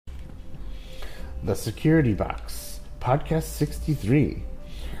The Security Box, Podcast 63,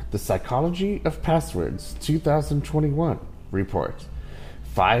 The Psychology of Passwords 2021 report.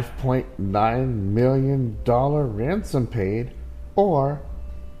 $5.9 million ransom paid, or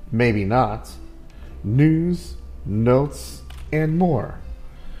maybe not. News, notes, and more.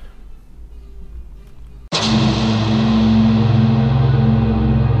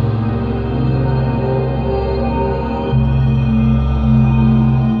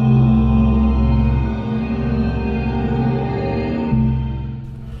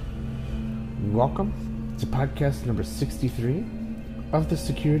 Welcome to podcast number 63 of the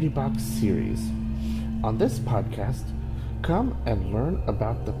Security Box series. On this podcast, come and learn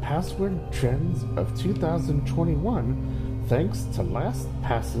about the password trends of 2021 thanks to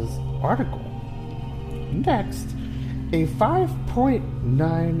LastPass's article. Next, a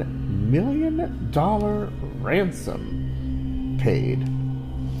 $5.9 million ransom paid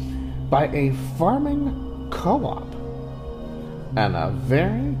by a farming co-op, and a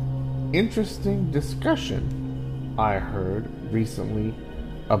very interesting discussion I heard recently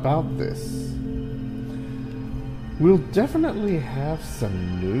about this. We'll definitely have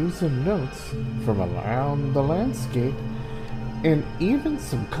some news and notes from around the landscape, and even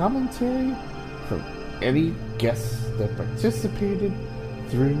some commentary from any guests that participated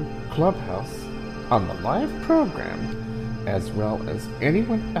through Clubhouse on the live program, as well as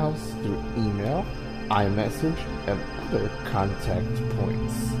anyone else through email, iMessage, and other contact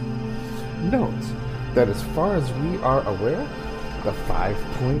points. Note that as far as we are aware, the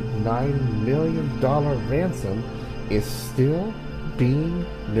 $5.9 million ransom is still being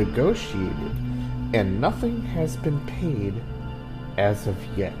negotiated, and nothing has been paid as of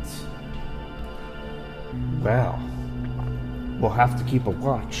yet. Well, we'll have to keep a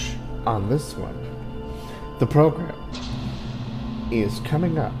watch on this one. The program is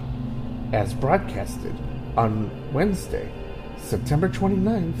coming up as broadcasted on Wednesday, September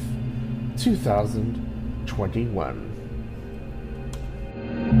 29th, 2021.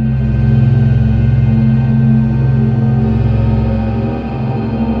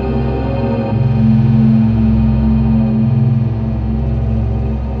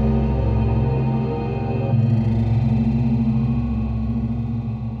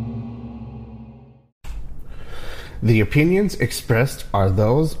 The opinions expressed are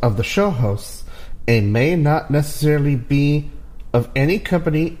those of the show hosts and may not necessarily be of any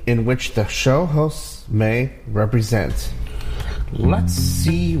company in which the show hosts may represent. Let's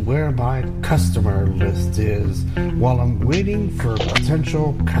see where my customer list is while I'm waiting for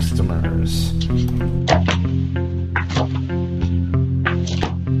potential customers.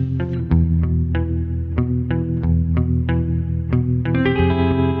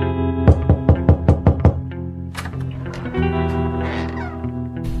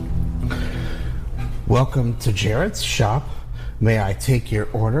 Welcome to Jared's shop. May I take your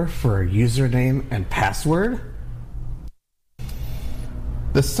order for a username and password?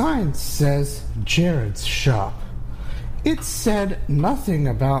 The sign says Jared's shop. It said nothing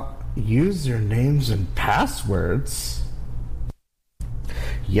about usernames and passwords.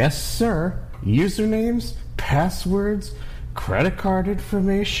 Yes, sir. Usernames, passwords, credit card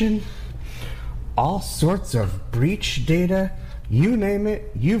information, all sorts of breach data. You name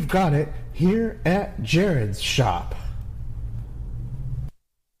it, you've got it here at Jared's shop.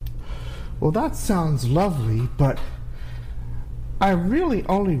 Well, that sounds lovely, but I really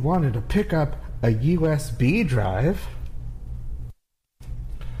only wanted to pick up a USB drive.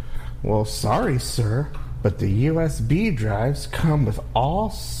 Well, sorry, sir, but the USB drives come with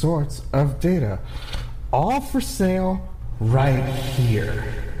all sorts of data, all for sale right here,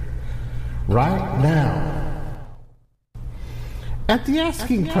 right now, at the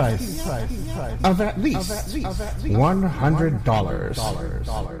asking price of at least $100.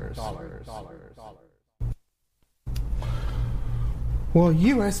 Well,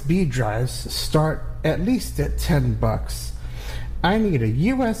 USB drives start at least at $10. I need a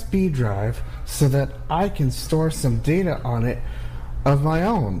USB drive so that I can store some data on it of my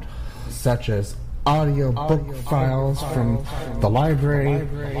own, such as audio book files from the library,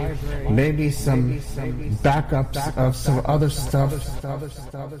 maybe some backups of some other stuff,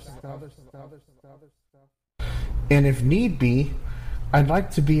 and if need be, I'd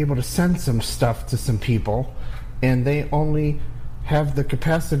like to be able to send some stuff to some people, and they only have the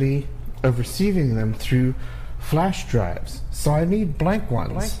capacity of receiving them through flash drives, so I need blank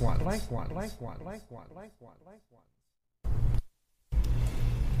ones.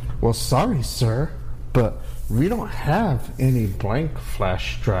 Well, sorry, sir, but we don't have any blank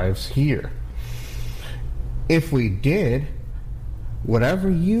flash drives here. If we did, whatever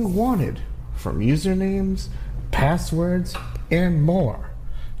you wanted from usernames, passwords, and more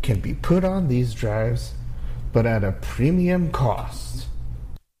can be put on these drives, but at a premium cost.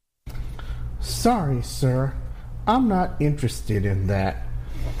 Sorry, sir, I'm not interested in that.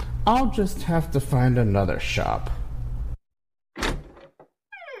 I'll just have to find another shop.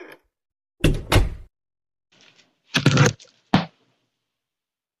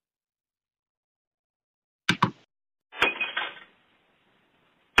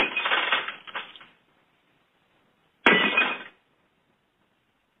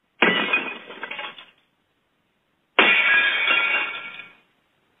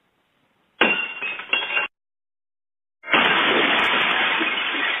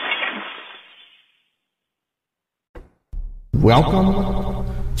 Welcome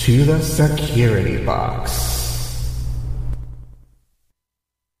to the Security Box.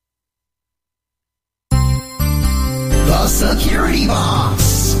 The Security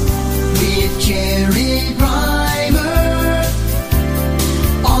Box with Jared Reimer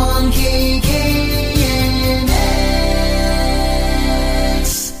on KKNX.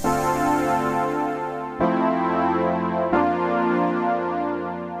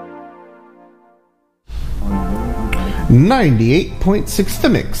 98.6 The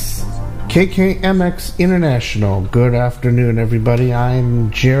Mix, KKMX International. Good afternoon, everybody. I'm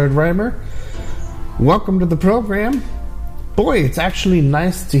Jared Reimer. Welcome to the program. Boy, it's actually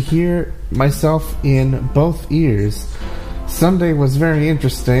nice to hear myself in both ears. Sunday was very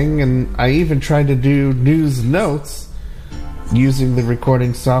interesting, and I even tried to do news notes using the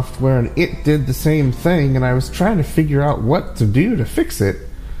recording software, and it did the same thing, and I was trying to figure out what to do to fix it.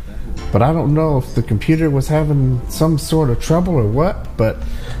 But I don't know if the computer was having some sort of trouble or what, but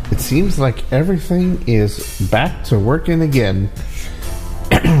it seems like everything is back to working again.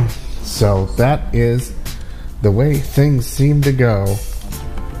 So that is the way things seem to go.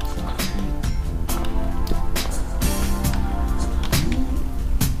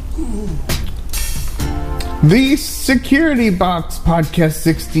 The Security Box Podcast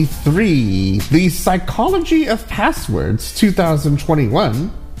 63, The Psychology of Passwords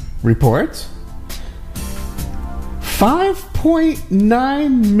 2021 report.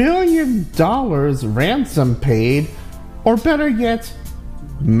 $5.9 million ransom paid, or better yet,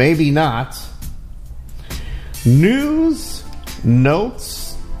 maybe not. News,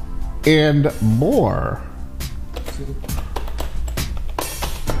 notes, and more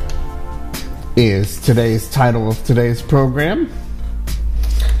is today's title of today's program.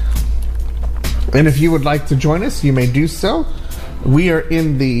 And if you would like to join us, you may do so. We are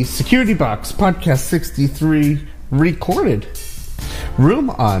in the Security Box Podcast 63 recorded room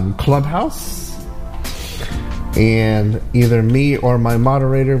on Clubhouse, and either me or my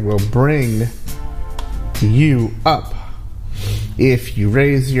moderator will bring you up if you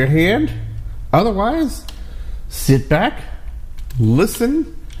raise your hand. Otherwise, sit back,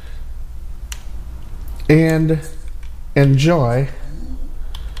 listen, and enjoy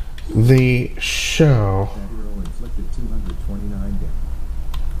the show.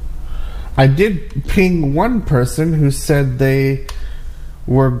 I did ping one person who said they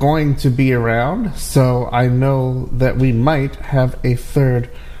were going to be around, so I know that we might have a third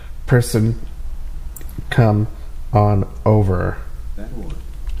person come on over. That order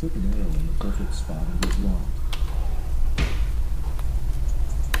took an arrow in the perfect spot of his lawn.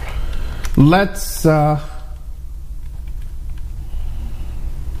 Let's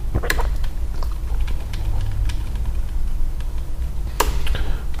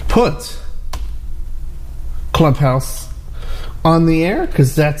put Clubhouse on the air,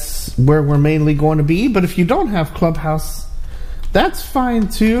 because that's where we're mainly going to be. But if you don't have Clubhouse, that's fine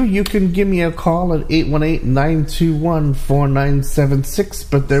too. You can give me a call at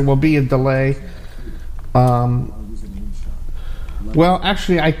 818-921-4976, but there will be a delay. Well,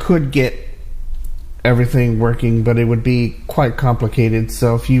 actually, I could get everything working, but it would be quite complicated.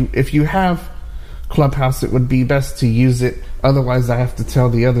 So if you have Clubhouse, it would be best to use it. Otherwise, I have to tell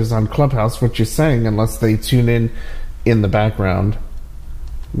the others on Clubhouse what you're saying unless they tune in the background,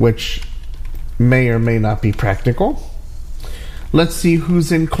 which may or may not be practical. Let's see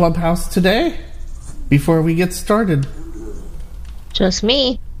who's in Clubhouse today before we get started. Just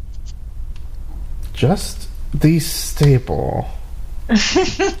me. Just the staple.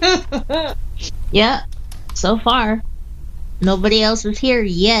 Yeah, so far. Nobody else is here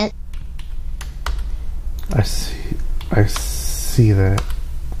yet. I see that.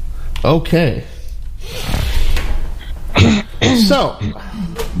 Okay. So,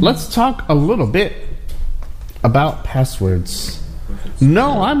 let's talk a little bit about passwords.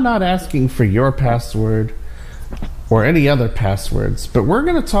 No, I'm not asking for your password or any other passwords, but we're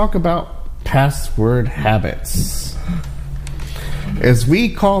going to talk about password habits. As we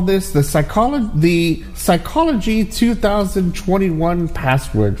call this, the Psychology 2021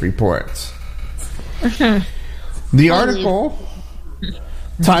 Password Report. The article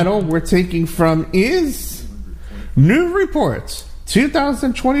title we're taking from is New Report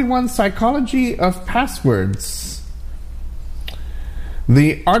 2021 Psychology of Passwords.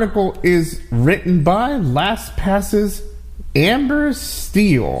 The article is written by LastPass's Amber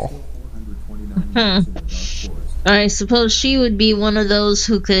Steele. I suppose she would be one of those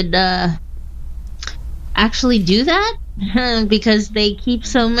who could actually do that because they keep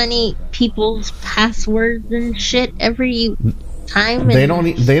so many people's passwords and shit every time. They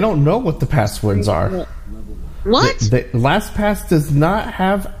don't know what the passwords are. What? LastPass does not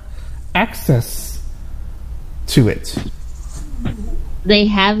have access to it. They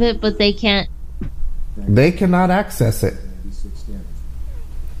have it, but they can't. They cannot access it.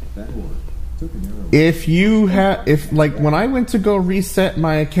 If when I went to go reset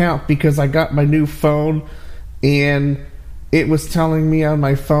my account because I got my new phone and it was telling me on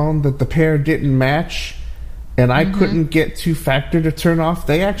my phone that the pair didn't match and I couldn't get two-factor to turn off,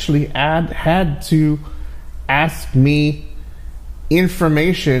 they actually had to ask me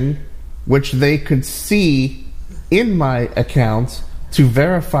information which they could see in my account to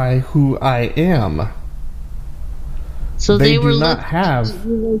verify who I am. So they were do not have.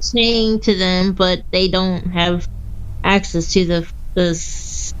 You were saying to them, but they don't have access to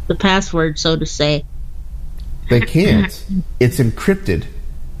the password, so to say. They can't. It's encrypted,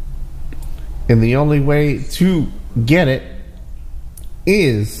 and the only way to get it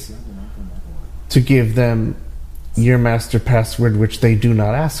is to give them your master password, which they do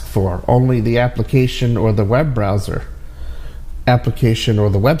not ask for. Only the application or the web browser application or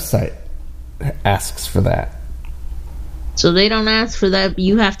the website asks for that. So they don't ask for that, but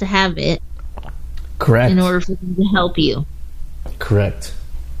you have to have it. Correct. In order for them to help you. Correct.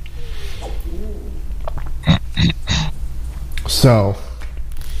 So,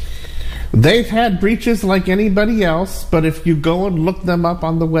 they've had breaches like anybody else, but if you go and look them up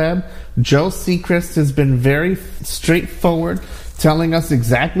on the web, Joe Seacrest has been very straightforward, telling us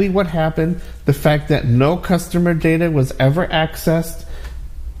exactly what happened, the fact that no customer data was ever accessed.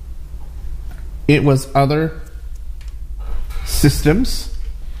 It was other systems,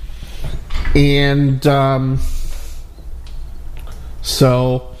 and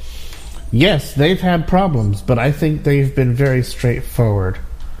so yes, they've had problems, but I think they've been very straightforward.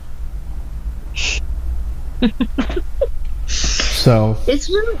 So it's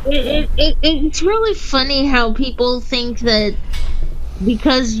really funny how people think that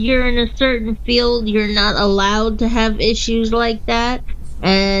because you're in a certain field you're not allowed to have issues like that,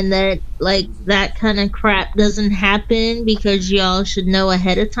 and that like that kind of crap doesn't happen because y'all should know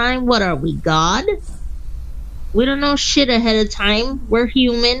ahead of time. What are we, God? We don't know shit ahead of time. We're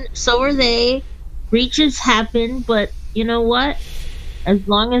human, so are they. Breaches happen, but you know what? As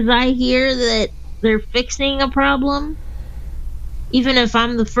long as I hear that they're fixing a problem, even if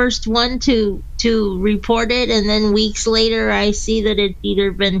I'm the first one to report it and then weeks later I see that it's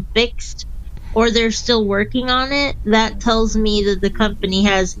either been fixed or they're still working on it, that tells me that the company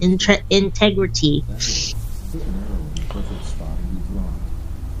has integrity.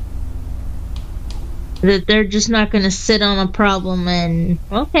 That they're just not going to sit on a problem and,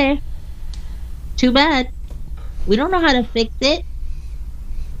 okay, too bad. We don't know how to fix it.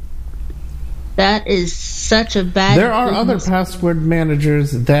 That is such a bad... There are other password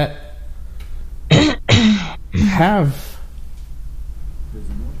managers that have...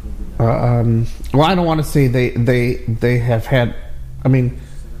 well, I don't want to say they have had... I mean,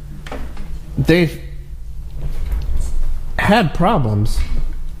 they've had problems.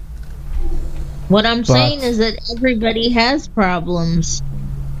 What I'm saying is that everybody has problems,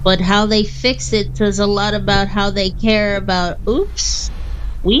 but how they fix it says a lot about how they care about, oops,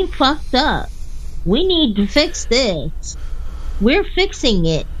 we fucked up. We need to fix this. We're fixing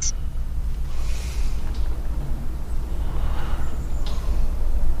it.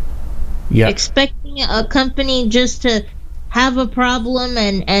 Yeah. Expecting a company just to have a problem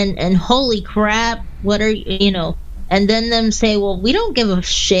and holy crap, what are you know, and then them say, well, we don't give a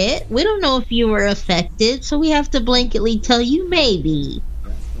shit. We don't know if you were affected, so we have to blanketly tell you maybe.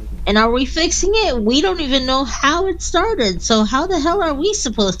 And are we fixing it? We don't even know how it started, so how the hell are we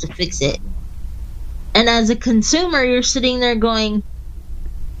supposed to fix it? And as a consumer, you're sitting there going,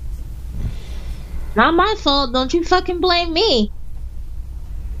 not my fault, don't you fucking blame me.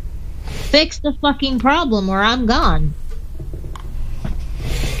 Fix the fucking problem or I'm gone.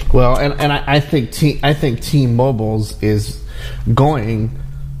 Well, and I think T-Mobile's is going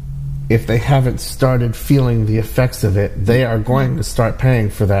if they haven't started feeling the effects of it, they are going to start paying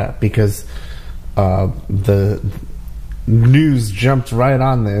for that, because the news jumped right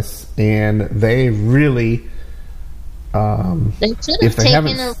on this, and they really they should have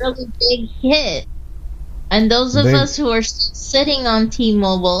taken a really big hit. And those of us who are sitting on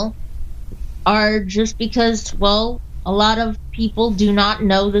T-Mobile are just because, well, a lot of people do not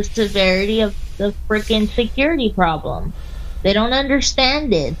know the severity of the freaking security problem. They don't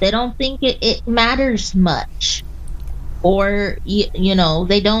understand it. They don't think it matters much. Or, you know,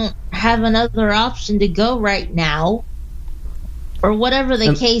 they don't have another option to go right now. Or whatever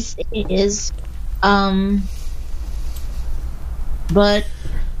the case is. But,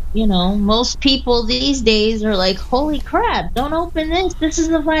 you know, most people these days are like, holy crap, don't open this is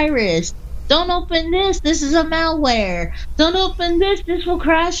a virus. Don't open this is a malware. Don't open this will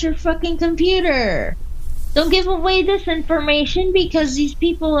crash your fucking computer. Don't give away this information because these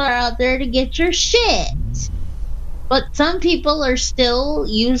people are out there to get your shit. But some people are still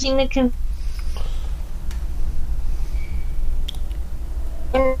using the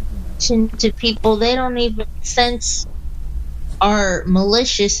to people they don't even sense are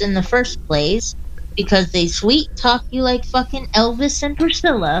malicious in the first place, because they sweet talk you like fucking Elvis and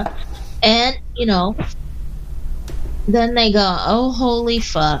Priscilla, and, you know, then they go, oh, holy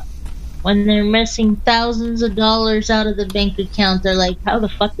fuck. When they're missing thousands of dollars out of the bank account, they're like, how the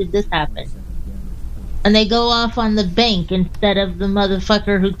fuck did this happen? And they go off on the bank instead of the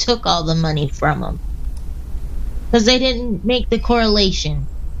motherfucker who took all the money from them. Because they didn't make the correlation.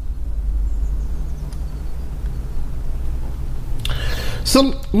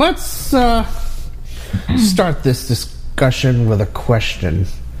 So let's start this discussion with a question.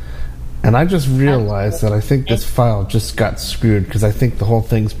 And I just realized that I think this file just got screwed, because I think the whole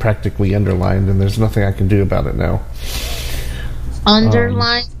thing's practically underlined and there's nothing I can do about it now.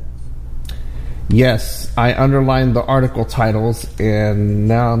 Underlined? Yes, I underlined the article titles,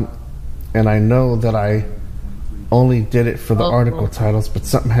 and I know that I only did it for the article titles, but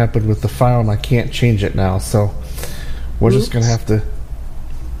something happened with the file and I can't change it now, so we're just going to have to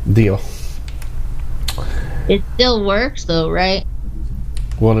deal. It still works though, right?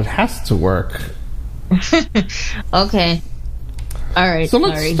 Well, it has to work. Okay. Alright. So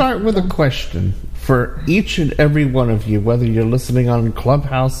let's start with a question for each and every one of you, whether you're listening on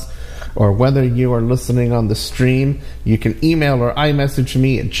Clubhouse or whether you are listening on the stream. You can email or iMessage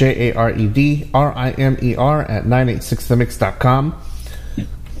me at jaredrimer@986themix.com.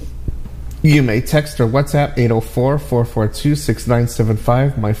 You may text or WhatsApp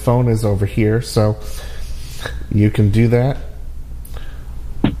 804-442-6975. My phone is over here, so you can do that.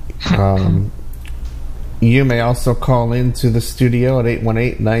 You may also call into the studio at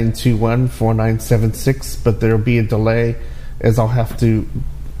 818-921-4976, but there will be a delay, as I'll have to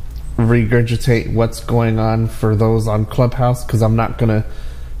regurgitate what's going on for those on Clubhouse, because I'm not going to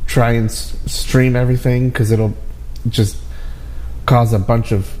try and stream everything, because it'll just cause a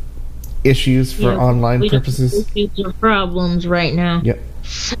bunch of issues for online purposes. Issues or problems right now. Yep.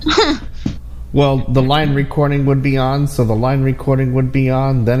 Well, the line recording would be on, so the line recording would be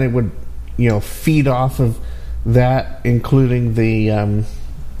on. Then it would, you know, feed off of that, including the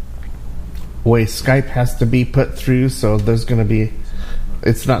way Skype has to be put through. So there's going to be...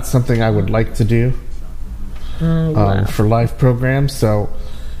 It's not something I would like to do for live programs. So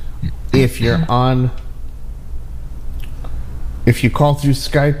if you're on... If you call through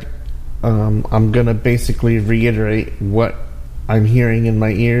Skype, I'm going to basically reiterate what I'm hearing in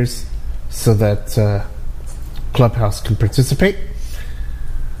my ears, so that Clubhouse can participate.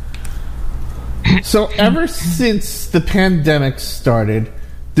 So ever since the pandemic started,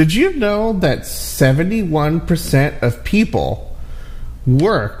 did you know that 71% of people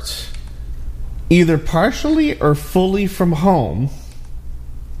worked either partially or fully from home?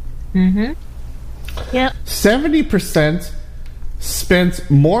 Mm-hmm. Yep. 70%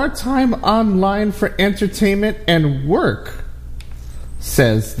 spent more time online for entertainment and work,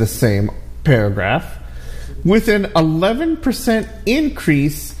 says the same paragraph, with an 11%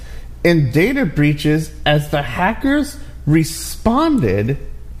 increase in data breaches as the hackers responded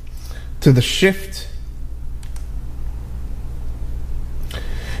to the shift.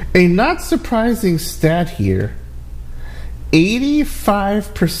 A not surprising stat here: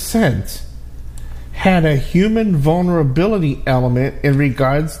 85% had a human vulnerability element in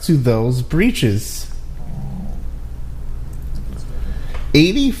regards to those breaches.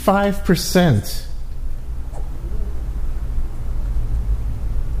 85%.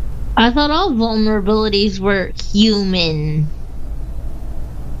 I thought all vulnerabilities were human.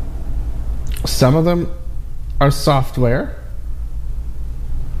 Some of them are software.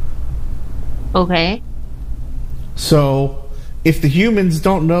 Okay. So, if the humans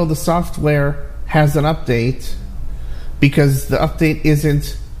don't know the software has an update because the update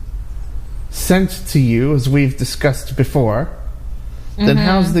isn't sent to you, as we've discussed before, then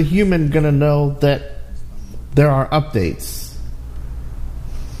how's the human going to know that there are updates?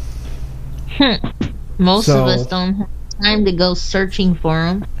 Most of us don't have time to go searching for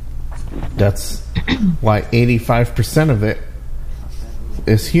them. That's why 85% of it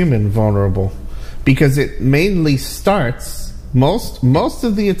is human vulnerable, because it mainly starts, most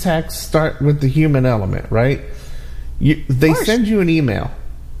of the attacks start with the human element, right? They send you an email.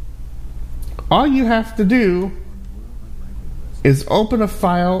 All you have to do is open a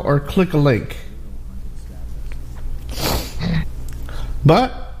file or click a link.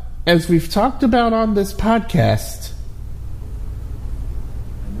 But as we've talked about on this podcast,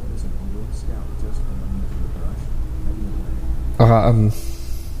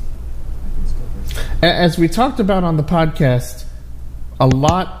 as we talked about on the podcast, a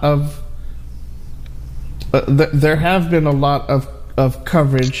lot of there have been a lot of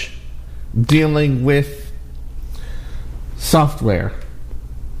coverage dealing with software.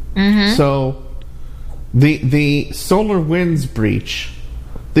 So the SolarWinds breach,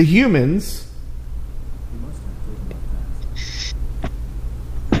 the humans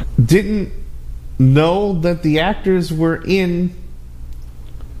didn't know that the actors were in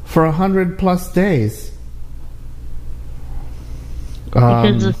for 100+ days.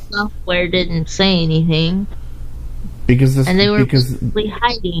 Because the software didn't say anything. And they were basically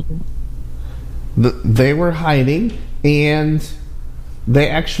hiding. They were hiding, and they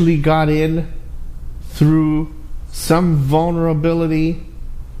actually got in through some vulnerability.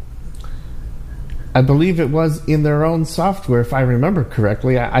 I believe it was in their own software, if I remember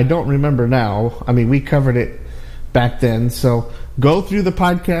correctly. I don't remember now. I mean, we covered it back then. So go through the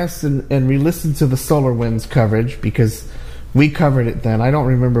podcast and re-listen to the SolarWinds coverage, because we covered it then. I don't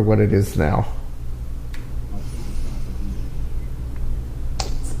remember what it is now.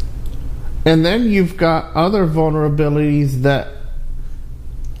 And then you've got other vulnerabilities that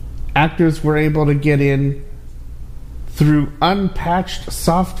actors were able to get in through unpatched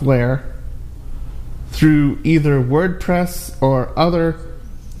software, through either WordPress or other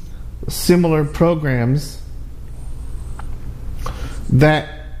similar programs that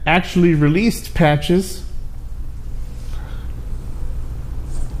actually released patches,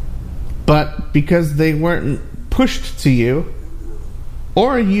 but because they weren't pushed to you,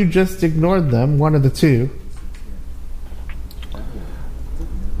 or you just ignored them, one of the two,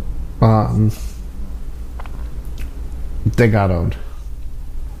 they got owned.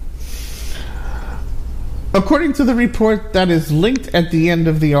 According to the report that is linked at the end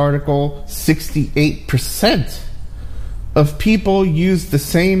of the article, 68% of people use the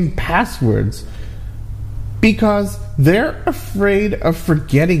same passwords because they're afraid of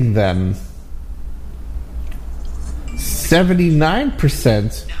forgetting them.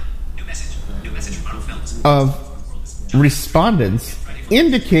 79% of respondents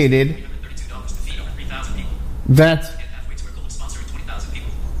indicated that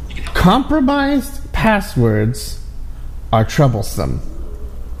compromised passwords are troublesome.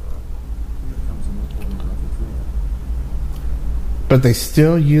 But they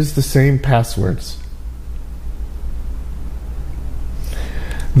still use the same passwords.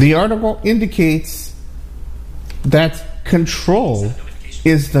 The article indicates that control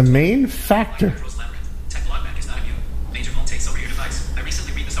is the main factor.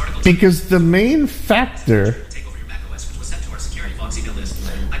 Because the main factor,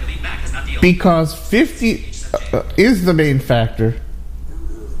 because 50 is the main factor.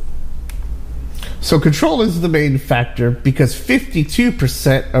 So control is the main factor because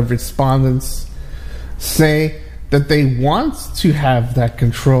 52% of respondents say that they want to have that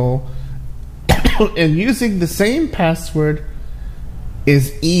control, and using the same password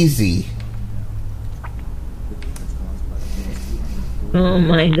is easy. Oh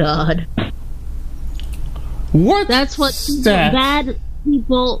my god. What? That's what bad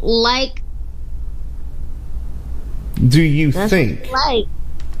people like. Do you That's think?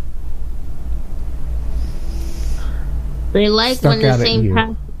 They like Stuck when the out at same you.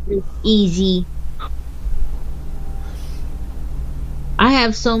 password is easy. I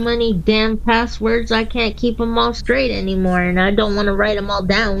have so many damn passwords, I can't keep them all straight anymore, and I don't want to write them all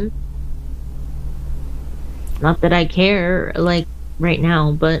down. Not that I care, like, right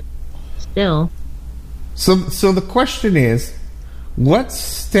now, but still. So the question is, what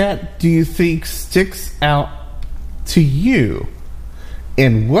stat do you think sticks out to you?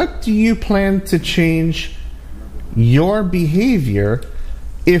 And what do you plan to change your behavior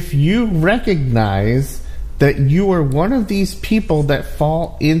if you recognize that you are one of these people that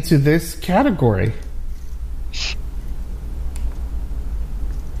fall into this category.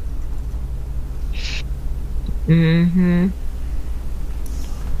 I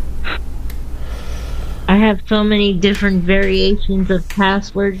have so many different variations of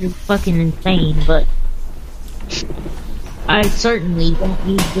passwords, it's fucking insane, but I certainly don't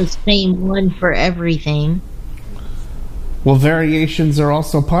use the same one for everything. Well, variations are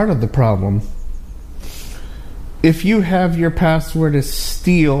also part of the problem. If you have your password as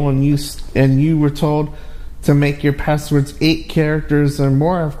Steel and you were told to make your passwords 8 characters or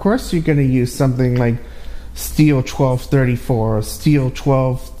more, of course you're going to use something like Steel 1234, Steel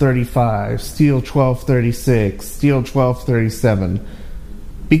 1235, Steel 1236, Steel 1237,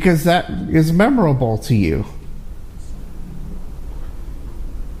 because that is memorable to you.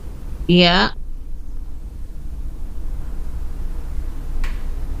 Yeah.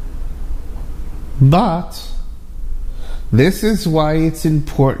 But this is why it's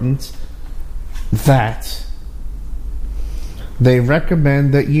important that they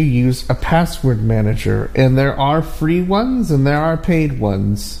recommend that you use a password manager. And there are free ones and there are paid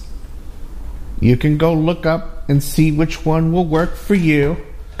ones. You can go look up and see which one will work for you.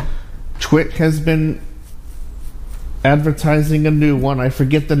 Twit has been advertising a new one. I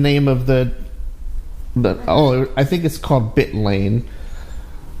forget the name of I think it's called BitLane.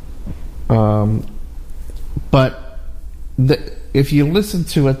 But if you listen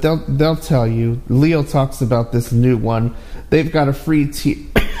to it, they'll tell you. Leo talks about this new one. They've got a free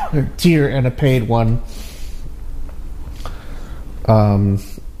tier and a paid one.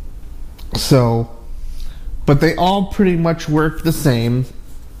 But they all pretty much work the same.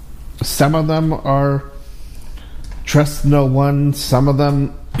 Some of them are trust no one. Some of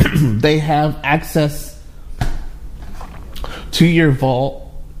them they have access to your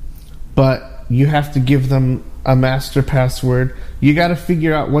vault, but you have to give them a master password. You got to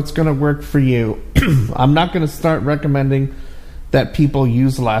figure out what's going to work for you. I'm not going to start recommending that people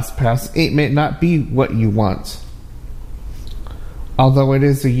use LastPass. It may not be what you want, although it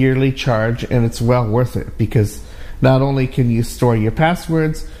is a yearly charge, and it's well worth it, because not only can you store your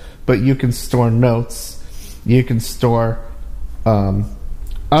passwords, but you can store notes, you can store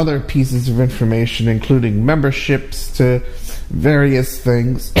other pieces of information, including memberships to various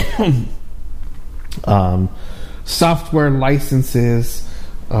things, software licenses,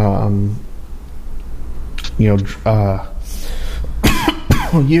 you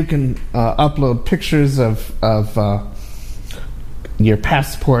can upload pictures of your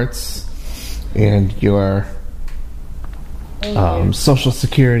passports and your social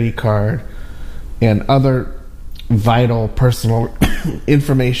security card and other vital personal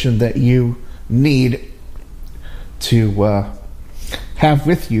information that you need to have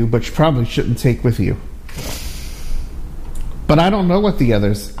with you, but you probably shouldn't take with you. But I don't know what the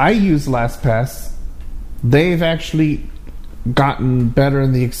others. I use LastPass. They've actually gotten better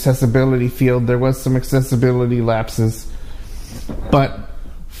in the accessibility field. There was some accessibility lapses, but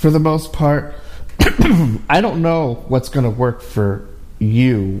for the most part, I don't know what's going to work for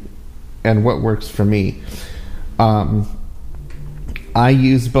you and what works for me. I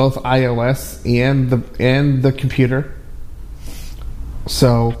use both iOS and the computer.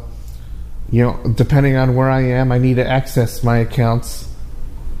 So, depending on where I am, I need to access my accounts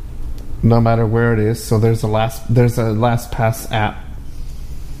no matter where it is. So there's a LastPass app.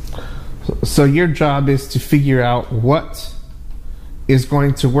 So your job is to figure out what is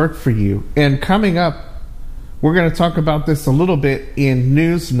going to work for you. And coming up, we're going to talk about this a little bit in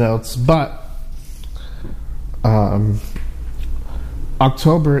news notes, but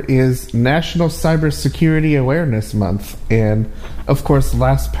October is National Cybersecurity Awareness Month, and of course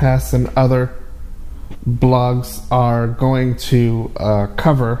LastPass and other blogs are going to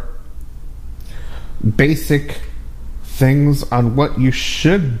cover basic things on what you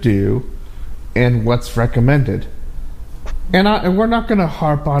should do and what's recommended. And we're not going to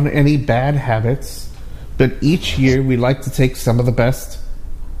harp on any bad habits, but each year we like to take some of the best,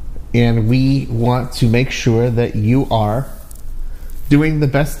 and we want to make sure that you are doing the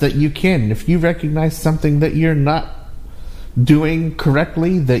best that you can. If you recognize something that you're not doing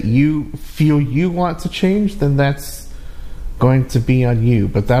correctly, that you feel you want to change, then that's going to be on you.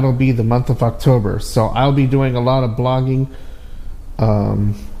 But that'll be the month of October. So I'll be doing a lot of blogging.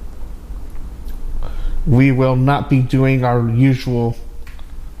 We will not be doing our usual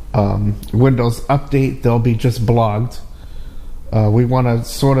Windows update. They'll be just blogged. We want to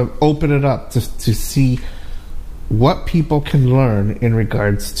sort of open it up to see what people can learn in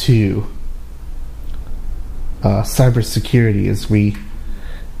regards to cybersecurity as we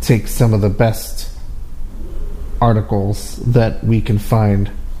take some of the best articles that we can find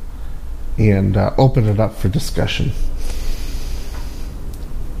and open it up for discussion.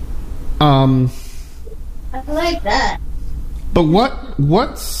 I like that. But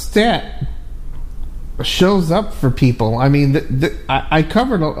what stat shows up for people? I mean, I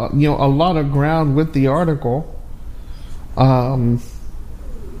covered a lot of ground with the article,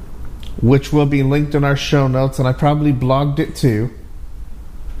 which will be linked in our show notes, and I probably blogged it too.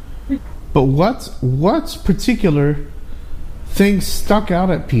 But what's particular things stuck out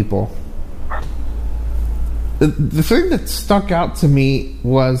at people? The thing that stuck out to me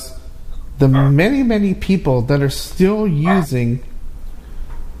was the many people that are still using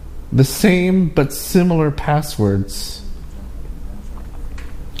the same but similar passwords.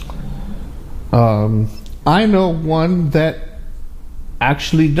 I know one that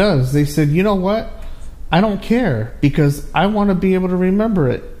actually does. They said, you know what? I don't care because I want to be able to remember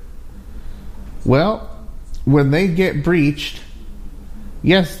it. Well, when they get breached,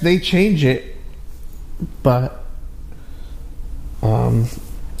 yes, they change it, but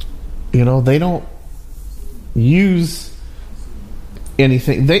they don't use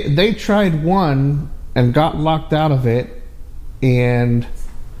anything. They tried one and got locked out of it, and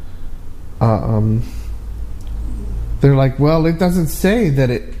they're like, well, it doesn't say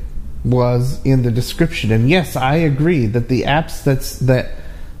that it was in the description. And yes, I agree that the apps that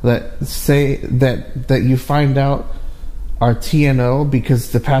say that you find out are TNO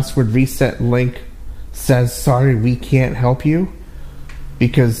because the password reset link says, sorry, we can't help you,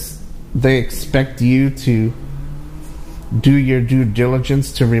 because they expect you to do your due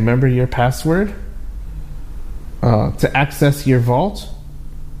diligence to remember your password to access your vault.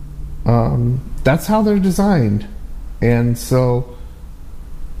 That's how they're designed. And so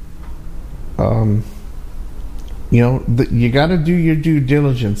you got to do your due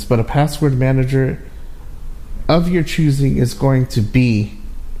diligence, but a password manager of your choosing is going to be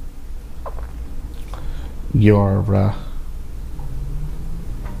your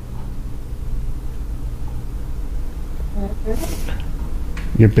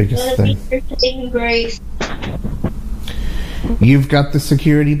biggest thing. You've got the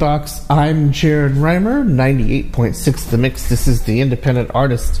security box. I'm Jared Reimer, 98.6 The Mix. This is the independent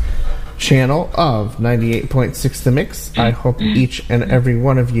artist channel of 98.6 The Mix. I hope each and every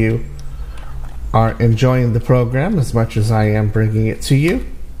one of you are enjoying the program as much as I am bringing it to you.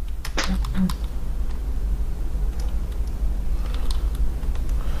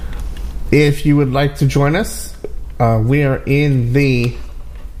 If you would like to join us, we are in the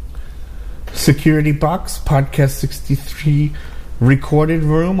Security Box Podcast 63 recorded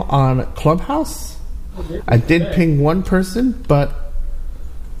room on Clubhouse. I did ping one person, but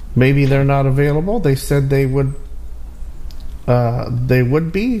maybe they're not available. They said they would. They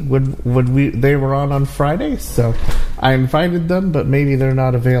would be. Would we? They were on Friday, so I invited them, but maybe they're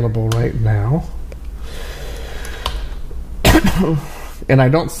not available right now. And I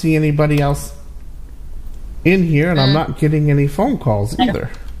don't see anybody else in here, and I'm not getting any phone calls either.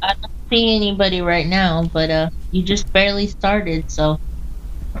 I don't see anybody right now, but you just barely started, so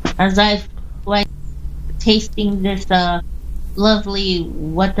as I've tasting this lovely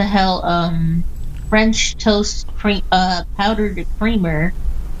French toast powdered creamer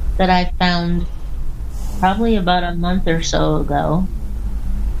that I found probably about a month or so ago,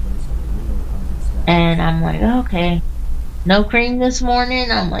 and I'm like, okay, no cream this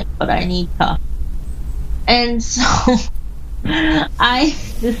morning. I'm like, but I need coffee. And so I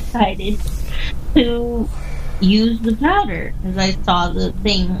decided to use the powder because I saw the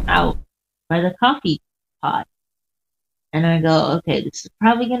thing out by the coffee pot. And I go, okay, this is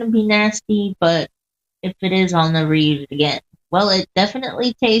probably going to be nasty, but if it is, I'll never use it again. Well, it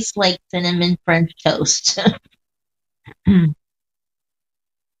definitely tastes like cinnamon French toast.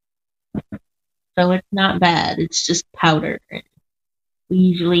 So it's not bad. It's just powder. We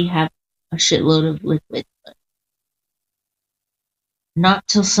usually have a shitload of liquid, but not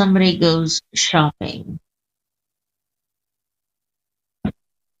till somebody goes shopping.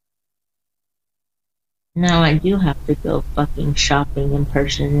 Now I do have to go fucking shopping in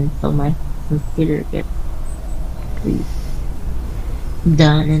person until my computer gets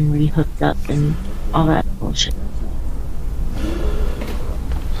done and rehooked up and all that bullshit.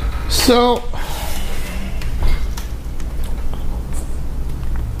 So,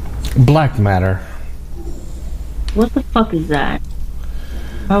 Black Matter. What the fuck is that?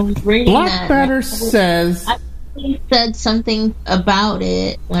 I was reading Black Matter says... He said something about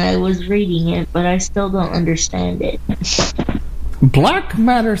it when I was reading it, but I still don't understand it. Black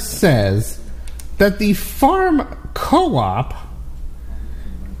Matter says that the farm co-op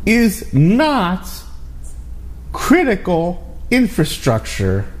is not critical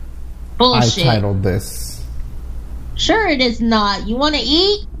infrastructure. Bullshit. I titled this. Sure it is not. You want to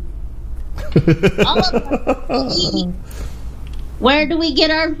eat? All of us eat. Where do we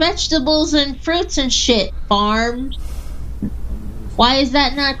get our vegetables and fruits and shit? Farms? Why is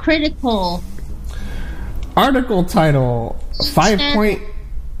that not critical? Article title: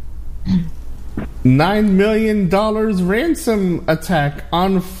 $5.9 million ransom attack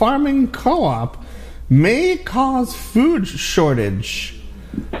on farming co-op may cause food shortage.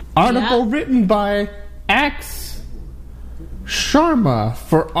 Article written by Axe Sharma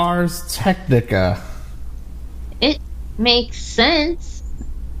for Ars Technica. It makes sense.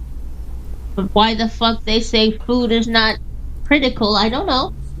 But why the fuck they say food is not critical, I don't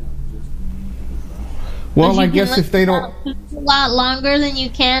know. Well, I guess if they don't... A lot longer than you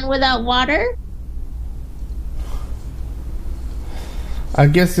can without water? I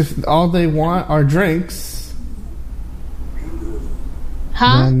guess if all they want are drinks...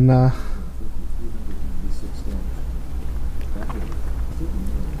 Huh? Then,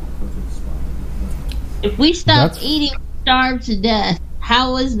 if we stop eating, starve to death,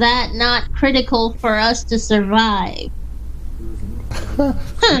 how is that not critical for us to survive?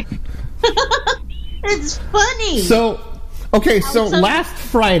 It's funny. So last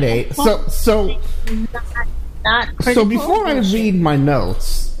Friday, not critical. So before I read my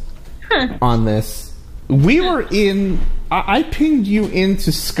notes on this, we were in. I pinged you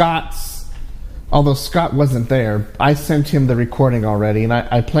into Scott's. Although Scott wasn't there, I sent him the recording already, and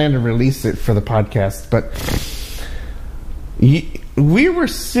I plan to release it for the podcast. But we were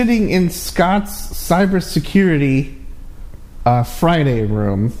sitting in Scott's cybersecurity Friday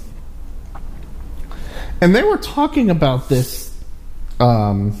room, and they were talking about this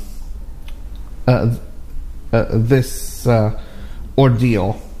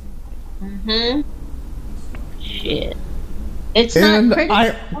ordeal. Mm-hmm. Shit. It's and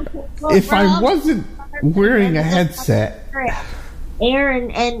not critical. If I wasn't wearing a headset, air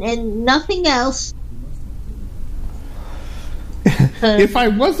and nothing else. If I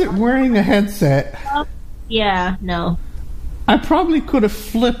wasn't wearing a headset, yeah, no. I probably could have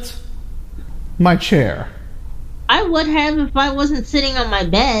flipped my chair. I would have if I wasn't sitting on my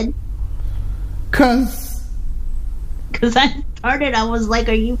bed. Cause I started, I was like,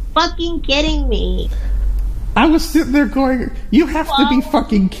 are you fucking kidding me? I was sitting there going, you have to be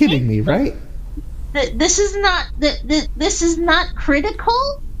fucking kidding me, right? This is not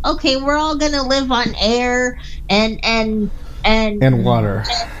critical? Okay, we're all gonna live on air and water.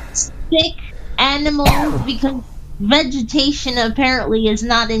 And sick animals because vegetation apparently is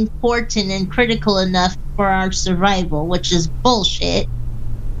not important and critical enough for our survival, which is bullshit.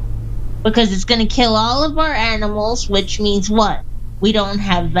 Because it's gonna kill all of our animals, which means what? We don't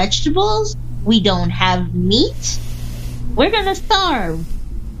have vegetables, we don't have meat, we're gonna starve.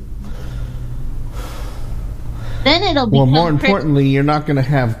 Then it'll be. Well, more importantly, you're not going to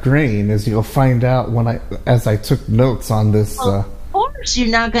have grain, as you'll find out as I took notes on this. Of course, you're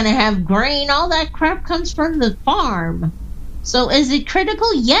not going to have grain. All that crap comes from the farm. So, is it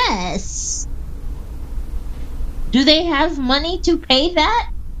critical? Yes. Do they have money to pay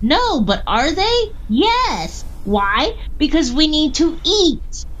that? No, but are they? Yes. Why? Because we need to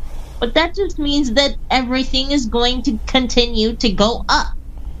eat. But that just means that everything is going to continue to go up.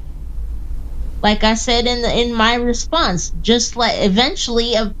 Like I said in my response, just like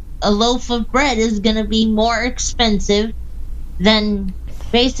eventually a loaf of bread is going to be more expensive than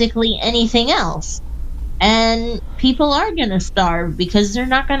basically anything else. And people are going to starve because they're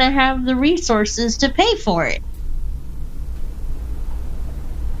not going to have the resources to pay for it.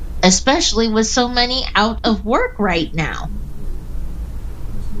 Especially with so many out of work right now.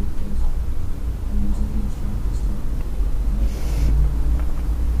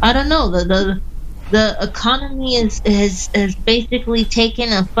 I don't know, the economy has basically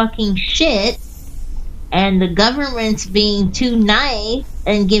taken a fucking shit, and the government's being too nice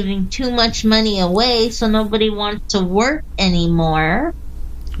and giving too much money away, so nobody wants to work anymore.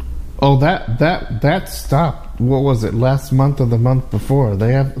 Oh, that stopped. What was it? Last month or the month before?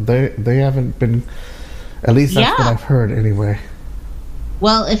 They haven't been. At least that's what I've heard, anyway.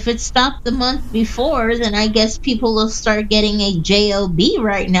 Well, if it stopped the month before, then I guess people will start getting a job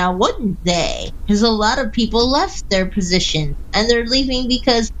right now, wouldn't they? Because a lot of people left their position, and they're leaving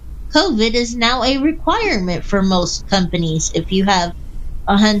because COVID is now a requirement for most companies if you have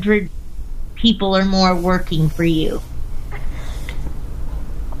 100 people or more working for you.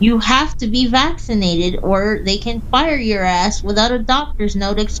 You have to be vaccinated or they can fire your ass without a doctor's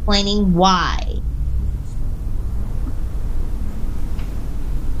note explaining why.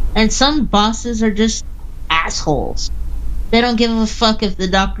 And some bosses are just assholes. They don't give a fuck if the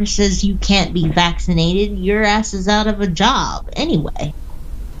doctor says you can't be vaccinated. Your ass is out of a job anyway.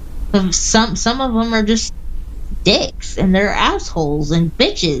 Some of them are just dicks, and they're assholes and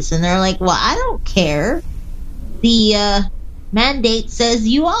bitches, and they're like, well, I don't care. The mandate says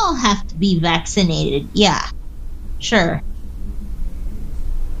you all have to be vaccinated. Yeah, sure.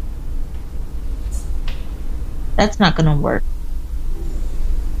 That's not gonna work.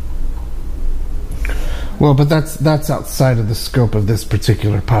 Well, but that's outside of the scope of this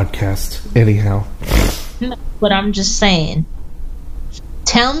particular podcast, anyhow. But I'm just saying.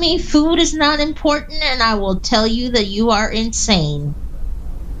 Tell me food is not important, and I will tell you that you are insane.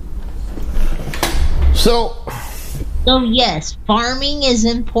 So yes, farming is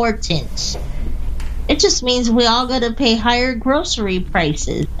important. It just means we all gotta pay higher grocery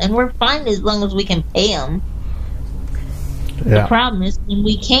prices, and we're fine as long as we can pay them. yeah. The problem is when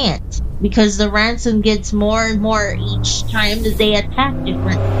we can't, because the ransom gets more and more each time that they attack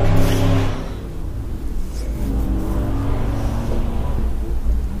different.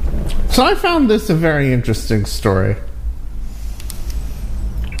 So I found this a very interesting story,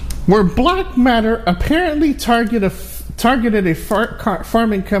 where Black Matter apparently targeted a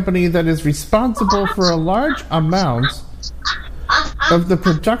farming company that is responsible for a large amount of the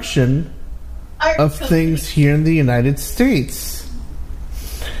production of things here in the United States.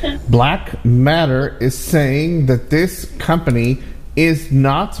 Black Matter is saying that this company is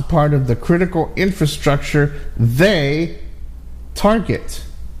not part of the critical infrastructure they target.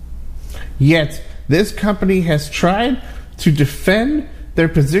 Yet, this company has tried to defend their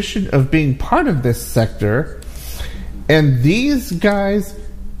position of being part of this sector, and these guys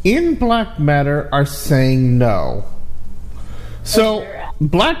in Black Matter are saying no. So,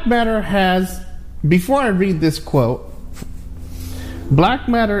 Black Matter has, before I read this quote, Black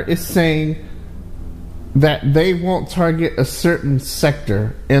Matter is saying that they won't target a certain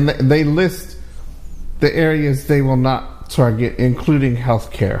sector, and they list the areas they will not target, including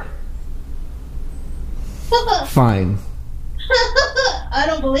healthcare. Fine. I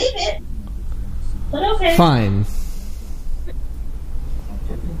don't believe it. But okay. Fine.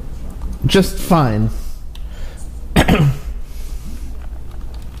 Just fine.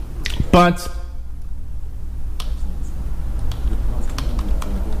 But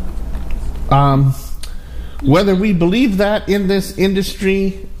whether we believe that in this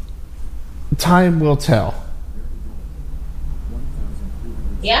industry, time will tell.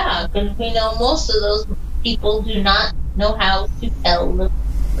 Yeah, because we know most of those people do not know how to tell the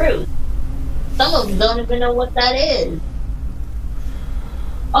truth. Some of them don't even know what that is.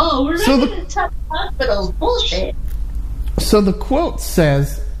 Oh, we're not going to touch hospitals. Bullshit. So the quote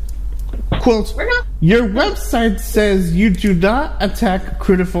says, quote, your website says you do not attack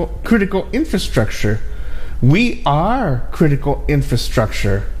critical infrastructure. We are critical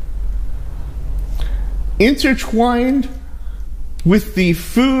infrastructure. Intertwined with the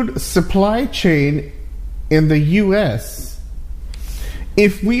food supply chain in the U.S.,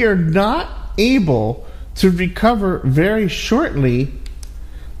 if we are not able to recover very shortly,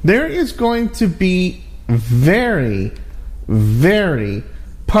 there is going to be very, very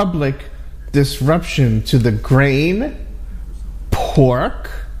public disruption to the grain,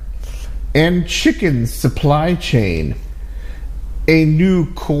 pork, and chicken supply chain. A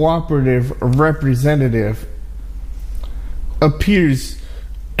new cooperative representative appears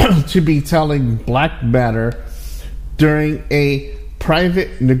to be telling Black Matter during a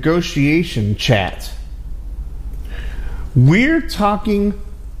private negotiation chat. We're talking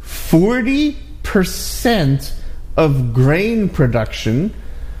 40% of grain production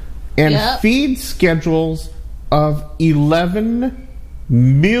and feed schedules of 11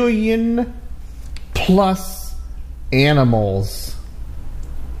 million plus animals.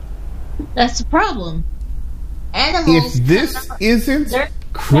 That's the problem. Animals. If this isn't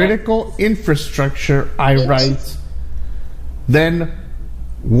critical infrastructure, I write, then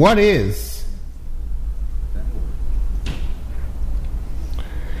what is?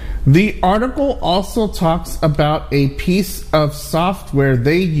 The article also talks about a piece of software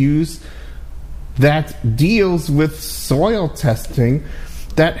they use that deals with soil testing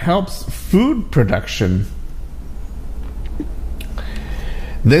that helps food production.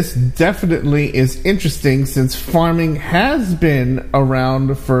 This definitely is interesting since farming has been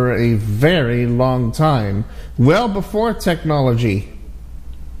around for a very long time, well before technology.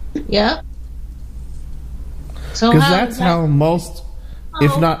 Yep. Because that's how most,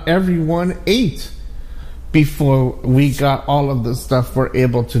 if not everyone, ate before we got all of the stuff we're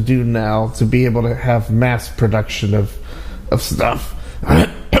able to do now to be able to have mass production of stuff.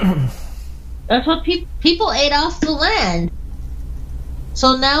 That's what people ate off the land.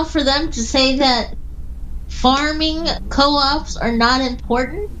 So now for them to say that farming co-ops are not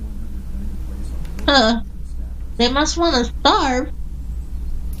important, they must want to starve,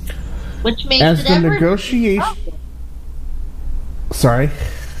 which makes As it the ever... negotiation... Sorry.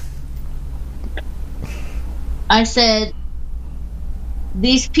 I said,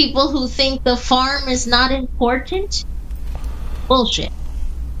 these people who think the farm is not important, bullshit.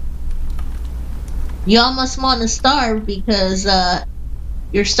 Y'all must want to starve because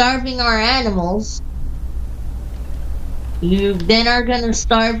you're starving our animals. You then are going to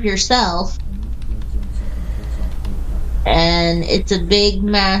starve yourself. And it's a big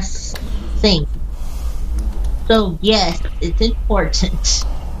mass thing. So yes, it's important.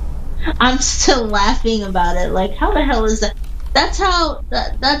 I'm still laughing about it. Like, how the hell is that? That's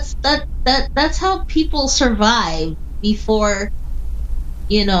how people survive before,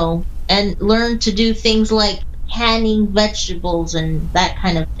 and learn to do things like canning vegetables and that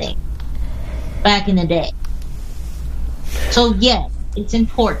kind of thing back in the day. So yes, it's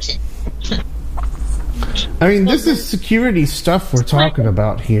important. I mean, this is security stuff we're talking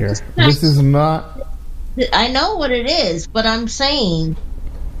about here. This is not... I know what it is, but I'm saying,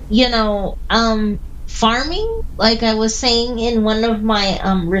 farming, like I was saying in one of my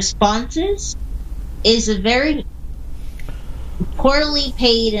responses, is a very poorly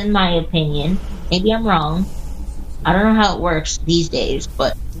paid, in my opinion. Maybe I'm wrong. I don't know how it works these days,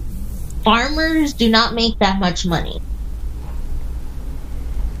 but farmers do not make that much money.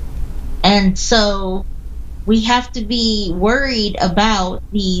 And so we have to be worried about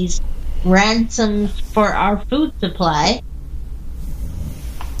these ransoms for our food supply.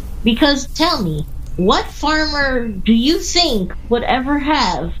 Because tell me, what farmer do you think would ever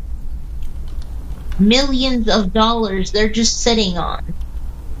have millions of dollars they're just sitting on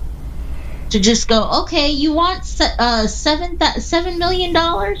to just go, okay, you want $7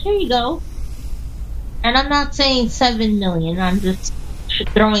 million? Here you go. And I'm not saying 7 million. I'm just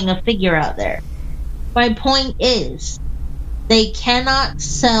throwing a figure out there. My point is, they cannot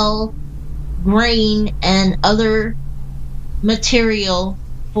sell grain and other material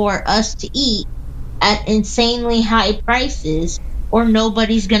for us to eat at insanely high prices, or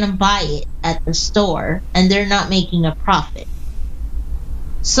nobody's gonna buy it at the store, and they're not making a profit.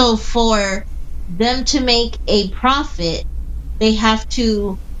 So for them to make a profit, they have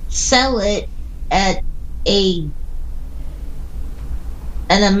to sell it at an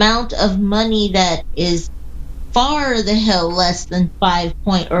amount of money that is far the hell less than $5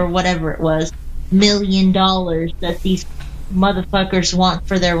 million that these motherfuckers want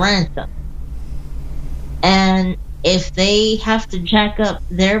for their ransom. And if they have to jack up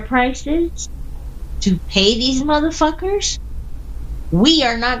their prices to pay these motherfuckers, we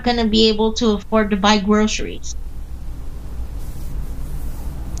are not going to be able to afford to buy groceries.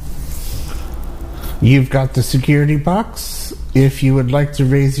 You've got the security box. If you would like to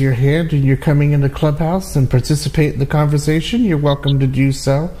raise your hand and you're coming into Clubhouse and participate in the conversation, you're welcome to do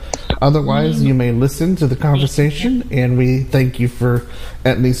so. Otherwise, you may listen to the conversation, and we thank you for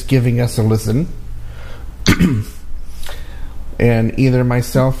at least giving us a listen. And either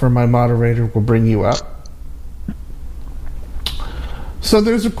myself or my moderator will bring you up. So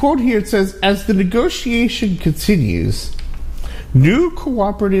there's a quote here. It says, as the negotiation continues, New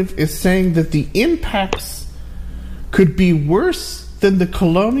Cooperative is saying that the impacts could be worse than the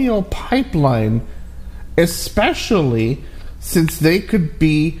Colonial Pipeline, especially since they could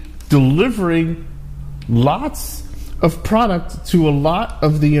be delivering lots of product to a lot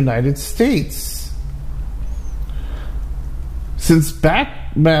of the United States. Since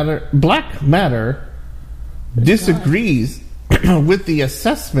Black Matter disagrees with the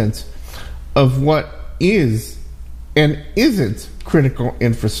assessment of what is and isn't critical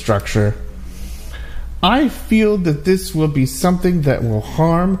infrastructure, I feel that this will be something that will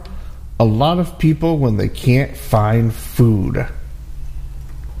harm a lot of people when they can't find food.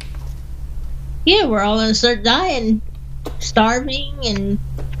 Yeah, we're all gonna start dying, starving, and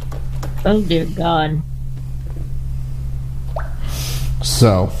oh dear God.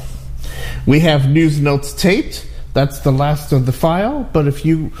 So, we have news notes taped. That's the last of the file. But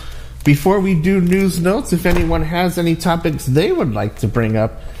before we do news notes, if anyone has any topics they would like to bring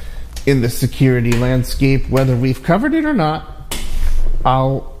up in the security landscape, whether we've covered it or not,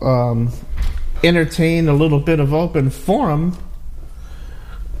 I'll entertain a little bit of open forum.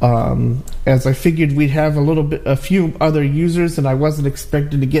 As I figured we'd have a few other users, and I wasn't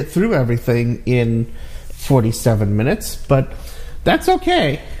expecting to get through everything in 47 minutes, but that's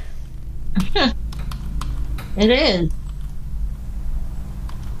okay. It is.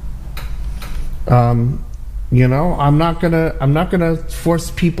 I'm not gonna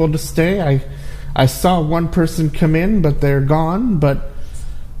force people to stay. I saw one person come in, but they're gone. But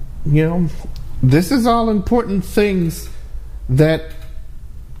this is all important things that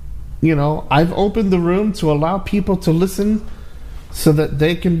I've opened the room to allow people to listen, so that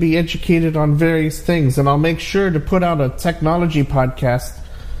they can be educated on various things. And I'll make sure to put out a technology podcast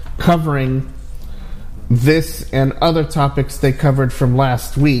covering this and other topics they covered from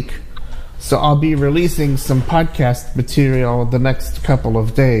last week. So I'll be releasing some podcast material the next couple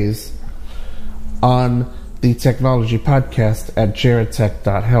of days on the technology podcast at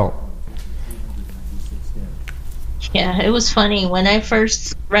jaredtech.help. Yeah, it was funny. When I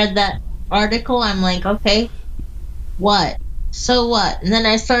first read that article, I'm like, okay, what? So what? And then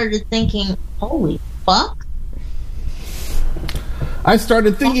I started thinking, holy fuck. I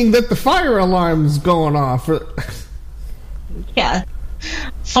started thinking that the fire alarm's going off. Yeah.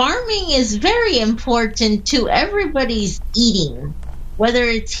 Farming is very important to everybody's eating, whether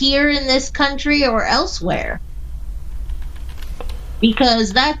it's here in this country or elsewhere.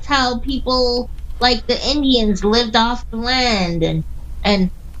 Because that's how people like the Indians lived off the land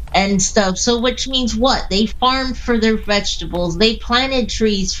and stuff. So which means what? They farmed for their vegetables. They planted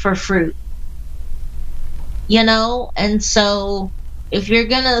trees for fruit. And so if you're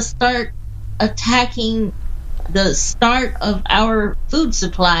gonna start attacking the start of our food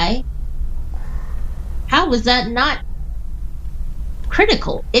supply, how is that not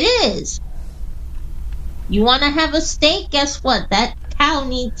critical? It is. You want to have a steak? Guess what? That cow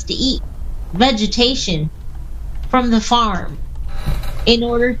needs to eat vegetation from the farm in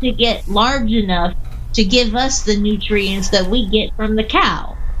order to get large enough to give us the nutrients that we get from the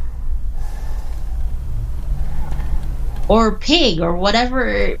cow or pig or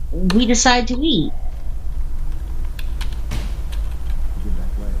whatever we decide to eat.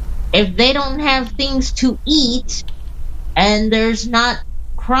 If they don't have things to eat and there's not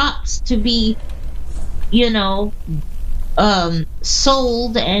crops to be,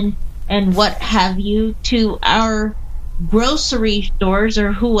 sold and what have you to our grocery stores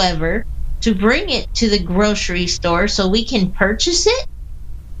or whoever to bring it to the grocery store so we can purchase it,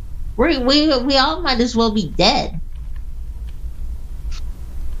 we all might as well be dead.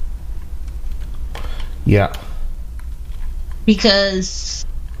 Yeah. Because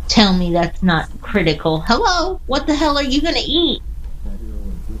tell me that's not critical. Hello? What the hell are you going to eat?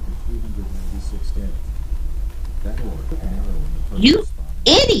 You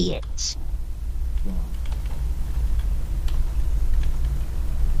idiot.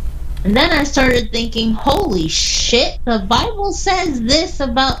 And then I started thinking, holy shit, the Bible says this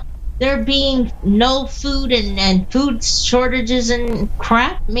about there being no food and food shortages and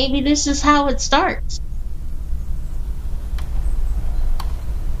crap. Maybe this is how it starts.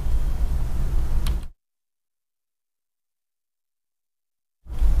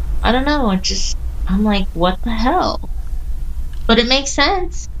 I don't know, I'm like, what the hell? But it makes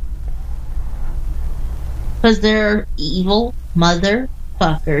sense. Because they're evil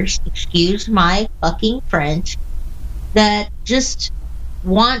motherfuckers, excuse my fucking French, that just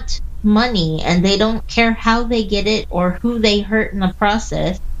want money and they don't care how they get it or who they hurt in the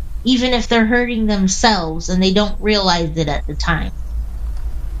process, even if they're hurting themselves and they don't realize it at the time.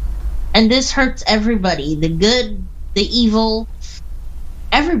 And this hurts everybody, the good, the evil.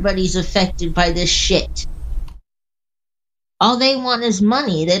 Everybody's affected by this shit. All they want is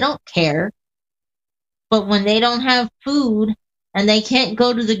money. They don't care. But when they don't have food and they can't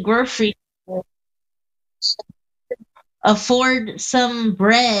go to the grocery store, afford some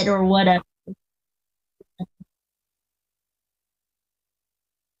bread or whatever.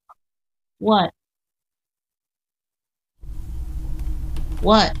 What?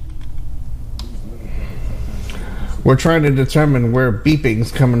 What? We're trying to determine where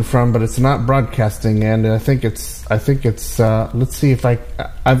beeping's coming from, but it's not broadcasting, and I think it's let's see if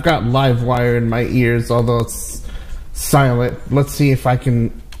I've got Livewire in my ears, although it's silent. Let's see if I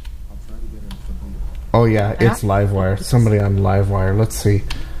can. Oh yeah, it's Livewire. Somebody on Livewire. Let's see.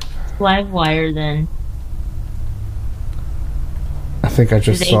 Livewire then. I think I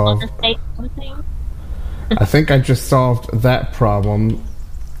just solved. Want to say something? I think I just solved that problem.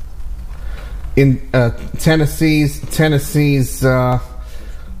 In Tennessee's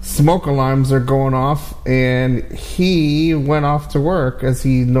smoke alarms are going off, and he went off to work as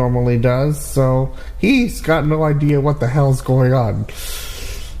he normally does, so he's got no idea what the hell's going on.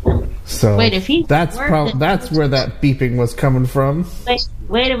 So wait, if he's that's where that beeping was coming from.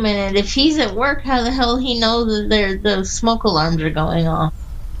 Wait a minute. If he's at work, how the hell he know that the smoke alarms are going off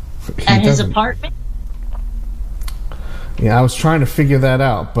at his apartment? Yeah, I was trying to figure that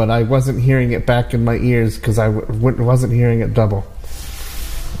out, but I wasn't hearing it back in my ears because I wasn't hearing it double.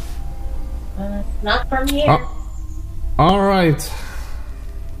 Not from here. All right.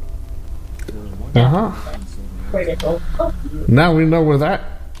 Critical. Now we know where that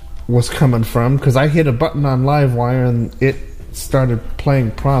was coming from because I hit a button on Livewire and it started playing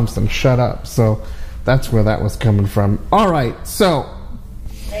prompts and shut up. So that's where that was coming from. All right, so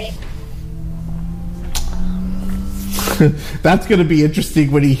that's going to be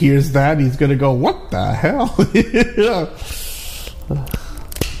interesting when he hears that. He's going to go, "What the hell?"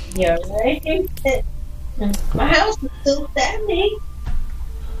 You're right. My house is still standing.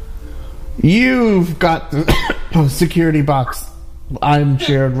 You've got the security box. I'm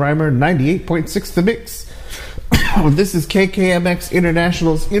Jared Reimer, 98.6 The Mix. This is KKMX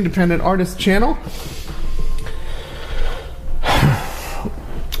International's Independent Artist Channel.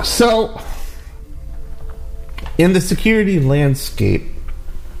 So, in the security landscape,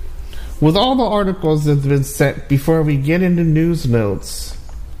 with all the articles that have been sent before we get into news notes,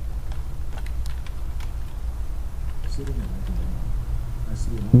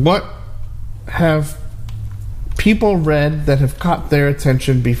 what have people read that have caught their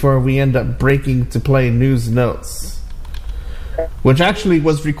attention before we end up breaking to play news notes? Which actually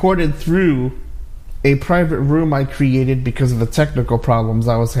was recorded through a private room I created because of the technical problems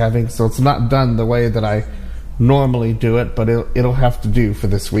I was having, so it's not done the way that I normally do it, but it'll have to do for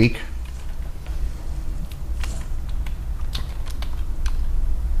this week.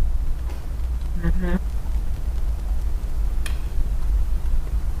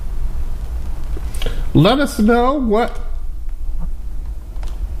 Let us know what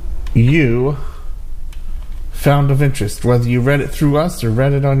you found of interest, whether you read it through us or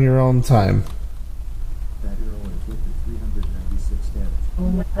read it on your own time. Oh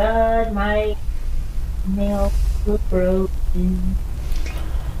my god, my nail was broken.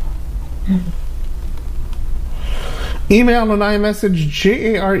 Email and iMessage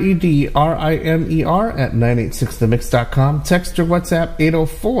JAREDRIMER at 986themix.com. Text or WhatsApp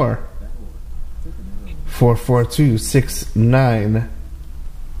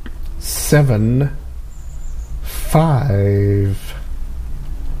 804-442-6975.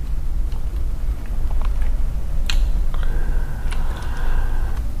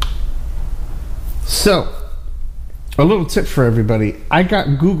 So, a little tip for everybody. I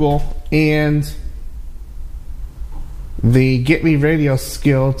got Google and the Get Me Radio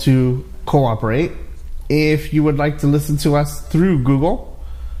skill to cooperate. If you would like to listen to us through Google,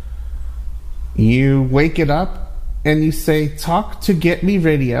 you wake it up and you say, "Talk to Get Me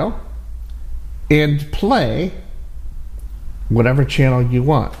Radio," and play whatever channel you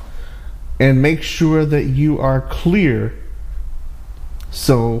want. And make sure that you are clear.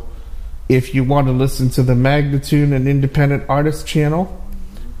 So, if you want to listen to the Magnitude and Independent Artist channel,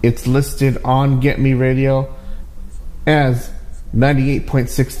 it's listed on Get Me Radio as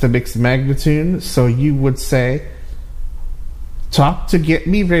 98.6 The Mix Magnitude. So you would say, "Talk to Get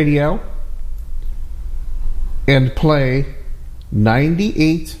Me Radio," and play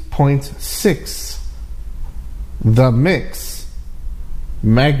 98.6 The Mix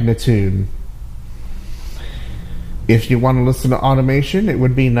Magnitude. If you want to listen to Automation, it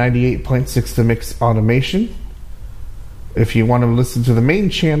would be 98.6 The Mix Automation. If you want to listen to the main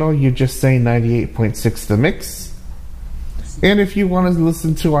channel, you just say 98.6 The Mix. And if you want to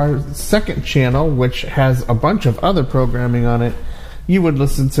listen to our second channel, which has a bunch of other programming on it, you would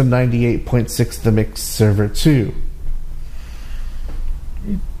listen to 98.6 The Mix Server 2.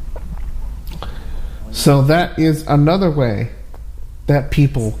 So that is another way that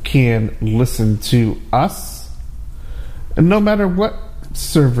people can listen to us. And no matter what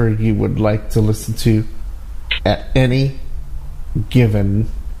server you would like to listen to at any given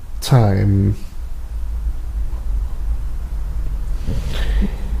time.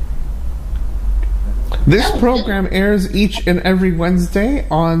 This program airs each and every Wednesday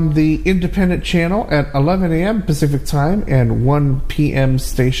on the Independent channel at 11 a.m. Pacific Time and 1 p.m.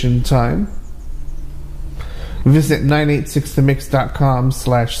 Station Time. Visit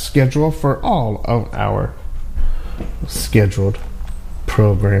 986themix.com/schedule for all of our scheduled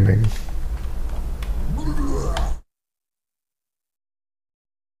programming.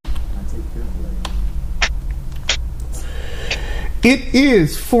 It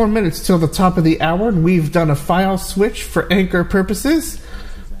is 4 minutes till the top of the hour, and we've done a file switch for Anchor purposes,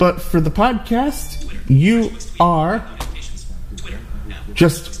 but for the podcast, you are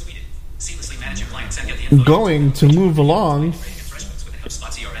just going to move along.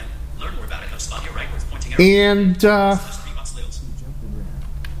 And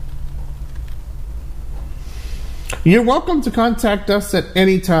You're welcome to contact us at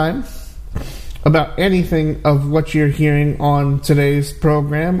any time about anything of what you're hearing on today's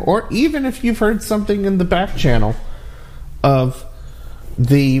program, or even if you've heard something in the back channel of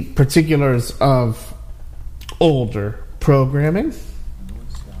the particulars of older programming.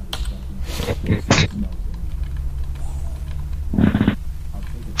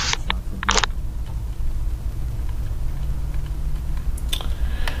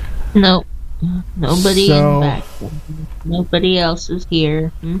 No, nobody So- in back. Nobody else is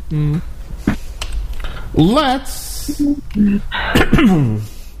here. Let's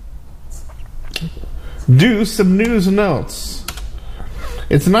do some news and notes.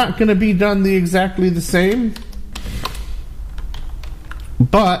 It's not going to be done exactly the same,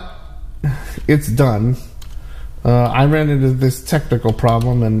 but it's done. I ran into this technical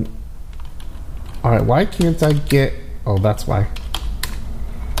problem, and alright, why can't I get... Oh, that's why.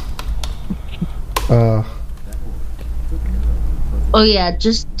 Oh yeah,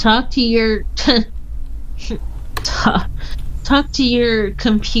 just talk to your talk to your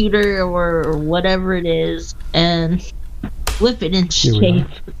computer or whatever it is and whip it in Here we shape.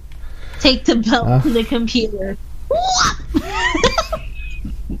 Take the belt to the computer.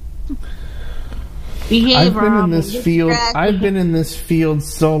 Behave, I've been in Rob, this get field. distracted. I've been in this field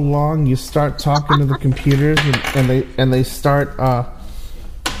so long. You start talking to the computers, and they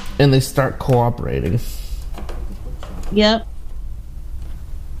start cooperating. Yep.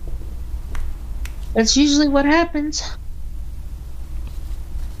 That's usually what happens.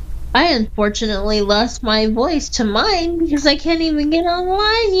 I unfortunately lost my voice to mine because I can't even get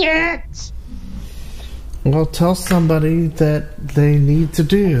online yet. Well, tell somebody that they need to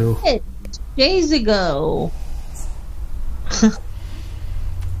do. Days ago.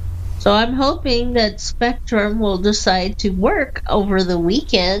 So I'm hoping that Spectrum will decide to work over the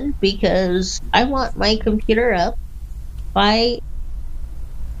weekend because I want my computer up by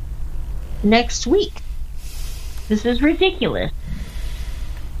next week. This is ridiculous.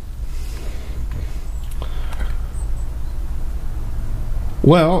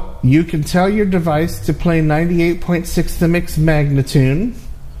 Well, you can tell your device to play 98.6 The Mix Magnatune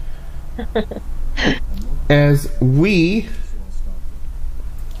as we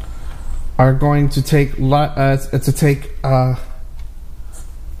are going to take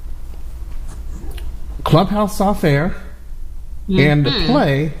Clubhouse off air and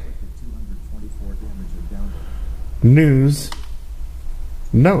play news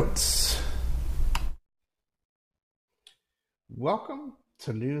notes. Welcome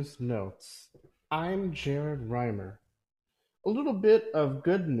to News Notes. I'm Jared Reimer. A little bit of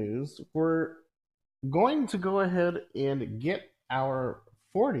good news. We're going to go ahead and get our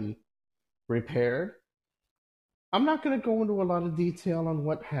 40 repaired. I'm not going to go into a lot of detail on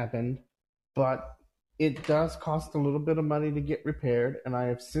what happened, but it does cost a little bit of money to get repaired, and I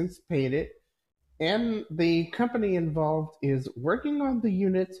have since paid it. And the company involved is working on the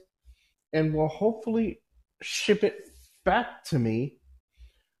unit and will hopefully ship it back to me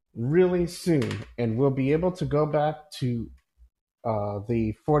really soon, and we'll be able to go back to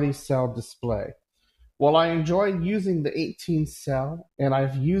the 40 cell display. While I enjoy using the 18 cell, and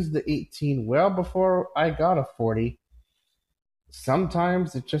I've used the 18 well before I got a 40,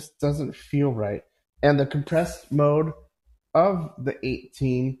 sometimes it just doesn't feel right. And the compressed mode of the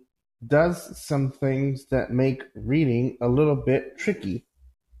 18 does some things that make reading a little bit tricky.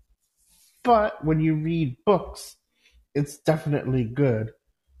 But when you read books, it's definitely good.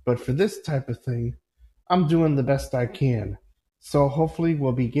 But for this type of thing, I'm doing the best I can. So hopefully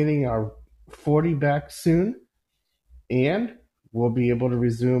we'll be getting our 40 back soon, and we'll be able to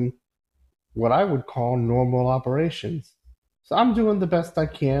resume what I would call normal operations. So I'm doing the best I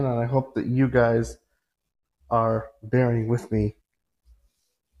can, and I hope that you guys are bearing with me.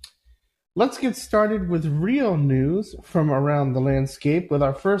 Let's get started with real news from around the landscape with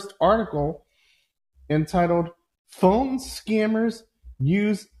our first article entitled Phone Scammers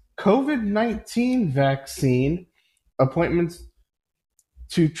Use COVID-19 Vaccine Appointments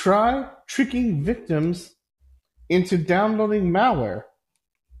to Try Tricking Victims into Downloading Malware.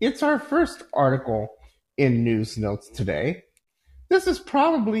 It's our first article in News Notes today. This is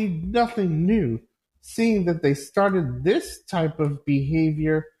probably nothing new, seeing that they started this type of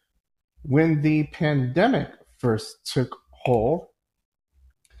behavior when the pandemic first took hold,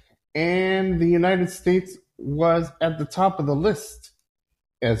 and the United States was at the top of the list,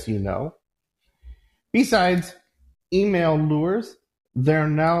 as you know. Besides email lures, they're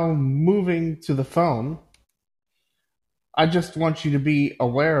now moving to the phone. I just want you to be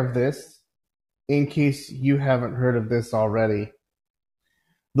aware of this in case you haven't heard of this already.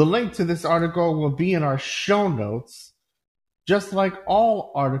 The link to this article will be in our show notes, just like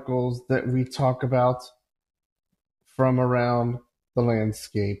all articles that we talk about from around the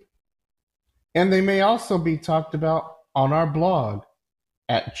landscape. And they may also be talked about on our blog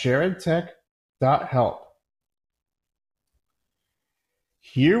at jaredtech.help.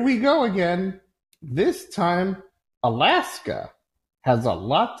 Here we go again. This time, Alaska has a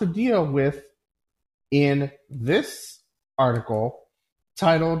lot to deal with in this article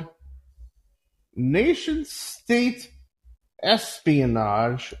titled Nation-State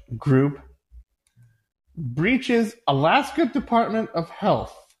Espionage Group Breaches Alaska Department of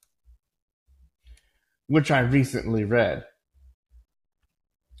Health, which I recently read.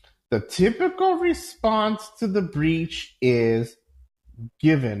 The typical response to the breach is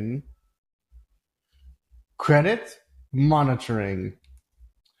given credit monitoring.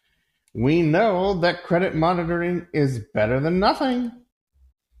 We know that credit monitoring is better than nothing,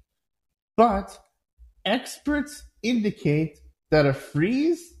 but experts indicate that a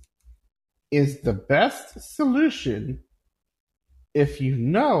freeze is the best solution if you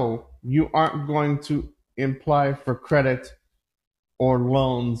know you aren't going to apply for credit or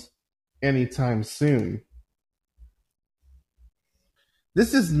loans anytime soon.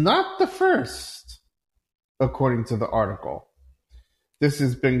 This is not the first, according to the article. This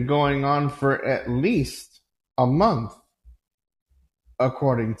has been going on for at least a month,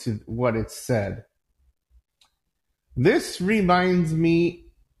 according to what it said. This reminds me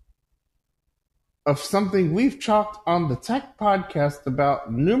of something we've talked on the Tech Podcast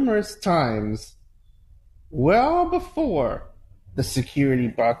about numerous times, well before the security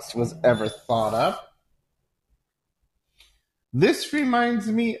box was ever thought up. This reminds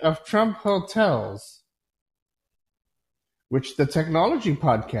me of Trump Hotels, which the Technology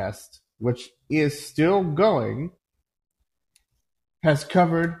Podcast, which is still going, has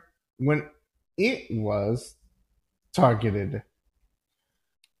covered when it was targeted.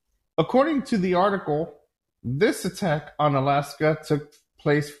 According to the article, this attack on Alaska took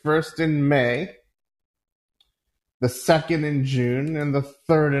place first in May, the second in June, and the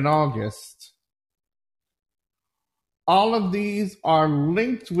third in August. All of these are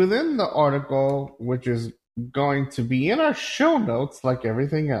linked within the article, which is going to be in our show notes like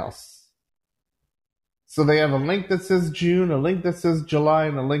everything else. So they have a link that says June, a link that says July,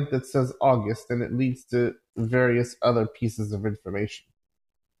 and a link that says August, and it leads to various other pieces of information.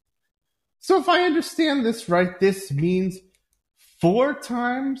 So if I understand this right, this means 4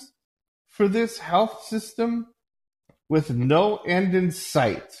 times for this health system with no end in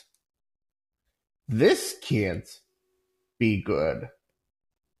sight. This can't be good.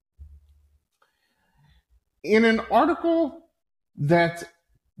 In an article that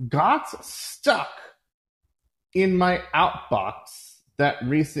got stuck in my outbox that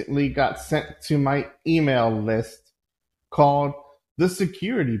recently got sent to my email list called the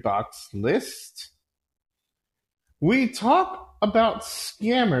Security Box List, we talk about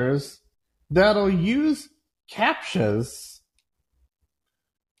scammers that'll use CAPTCHAs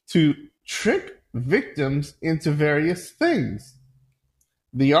to trick victims into various things.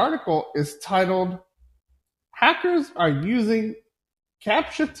 The article is titled, Hackers Are Using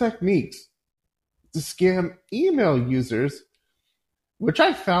CAPTCHA Techniques to Scam Email Users, which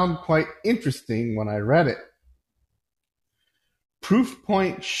I found quite interesting when I read it.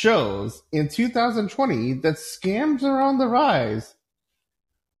 Proofpoint shows in 2020 that scams are on the rise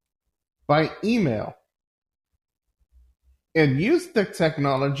by email and use the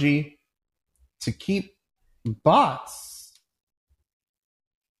technology to keep bots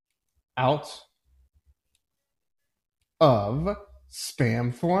out of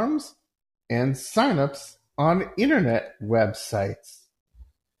spam forms and signups on internet websites.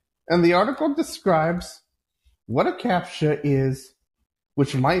 And the article describes what a CAPTCHA is,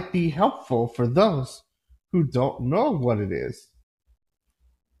 which might be helpful for those who don't know what it is.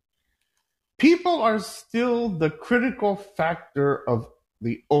 People are still the critical factor of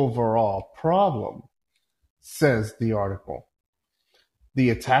the overall problem, says the article. The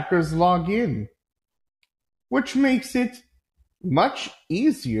attackers log in, which makes it much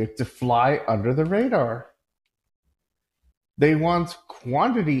easier to fly under the radar. They want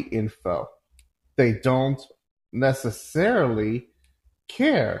quantity info. They don't necessarily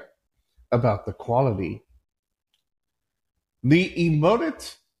care about the quality. The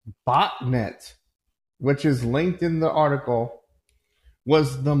Emotet botnet, which is linked in the article,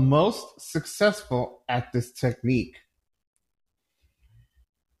 was the most successful at this technique.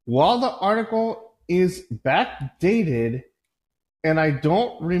 While the article is backdated, and I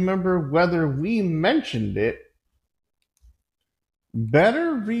don't remember whether we mentioned it,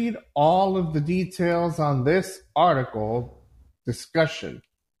 Better read all of the details on this article discussion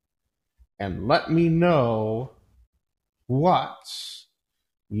and let me know what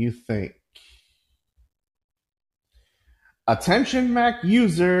you think. Attention Mac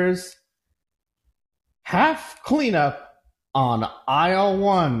users, half cleanup on aisle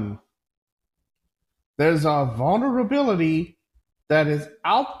 1. There's a vulnerability that is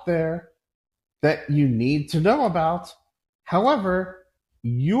out there that you need to know about. However,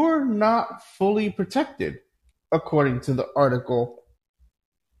 you're not fully protected, according to the article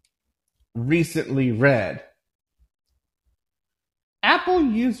recently read. Apple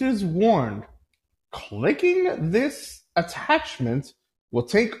users warned, clicking this attachment will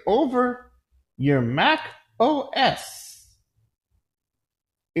take over your Mac OS,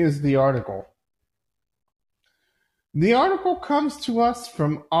 is the article. The article comes to us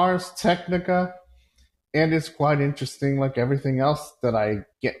from Ars Technica, and it's quite interesting, like everything else that I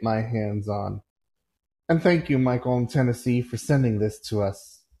get my hands on. And thank you, Michael in Tennessee, for sending this to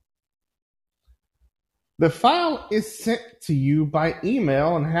us. The file is sent to you by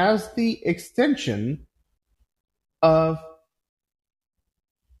email and has the extension of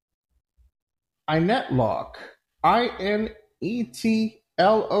inetloc, INETLOC.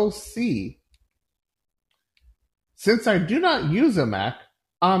 Since I do not use a Mac,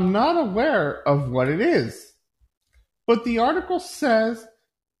 I'm not aware of what it is. But the article says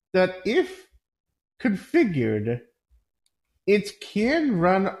that if configured, it can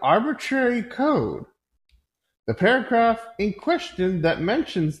run arbitrary code. The paragraph in question that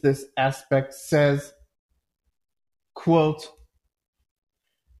mentions this aspect says, quote,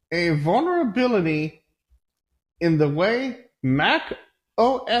 a vulnerability in the way Mac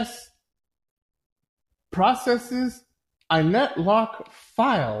OS processes inetloc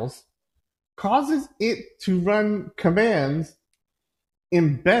files causes it to run commands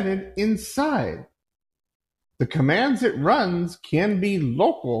embedded inside. The commands it runs can be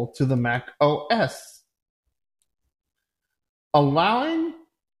local to the Mac OS, allowing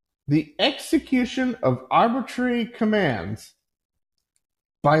the execution of arbitrary commands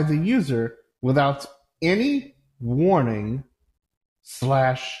by the user without any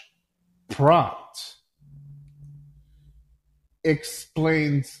warning/prompt,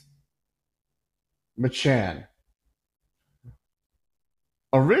 explains Machan.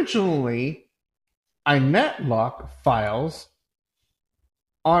 Originally, inetloc files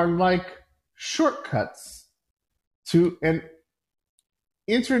are like shortcuts to an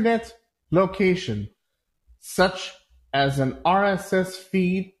internet location, such as an RSS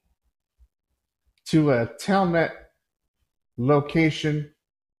feed to a telnet location,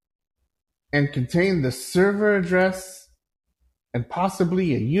 and contain the server address and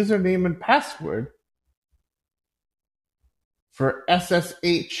possibly a username and password for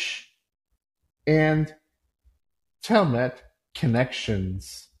SSH and telnet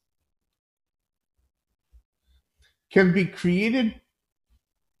connections. Can be created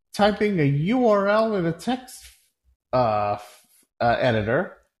typing a URL in a text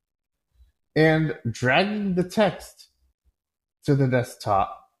editor and dragging the text to the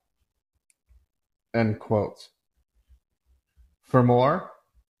desktop. End quote. For more,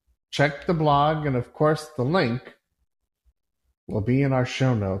 check the blog, and of course the link will be in our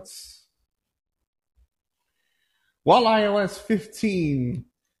show notes. While iOS 15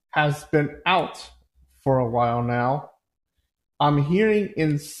 has been out for a while now, I'm hearing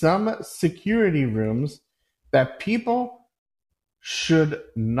in some security rooms that people should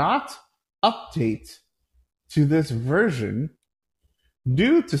not update to this version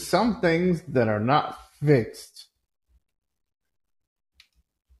due to some things that are not fixed.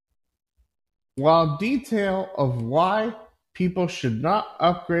 While detail of why people should not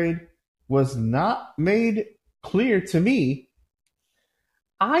upgrade was not made clear to me,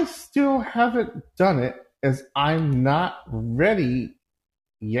 I still haven't done it as I'm not ready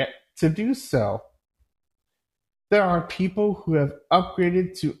yet to do so. There are people who have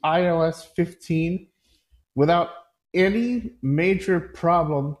upgraded to iOS 15 without any major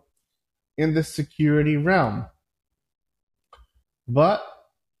problem in the security realm. But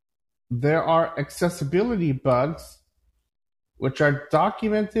there are accessibility bugs which are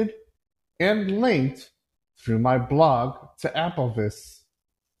documented and linked through my blog to Applevis.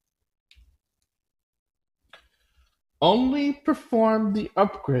 Only perform the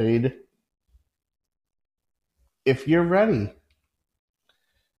upgrade if you're ready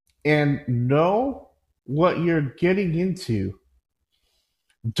and know what you're getting into.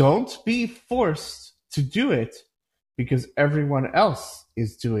 Don't be forced to do it because everyone else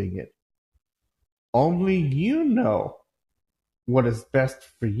is doing it. Only you know what is best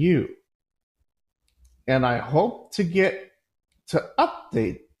for you. And I hope to get to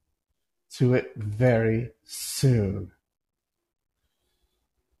update to it very soon.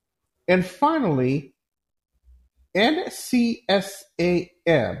 And finally, NCSAM,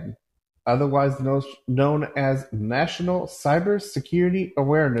 otherwise known as National Cybersecurity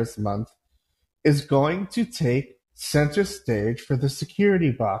Awareness Month, is going to take center stage for the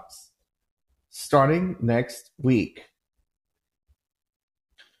Security Box starting next week.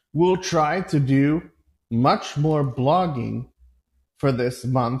 We'll try to do much more blogging for this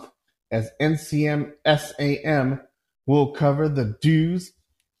month, as NCSAM will cover the do's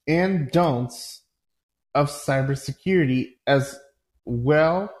and don'ts of cybersecurity, as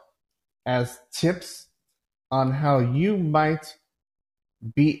well as tips on how you might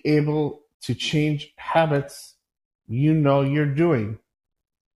be able to change habits you know you're doing.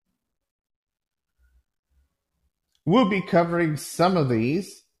 We'll be covering some of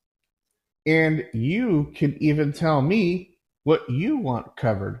these, and you can even tell me what you want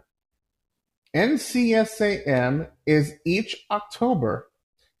covered. NCSAM is each October,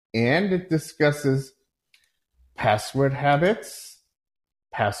 and it discusses password habits,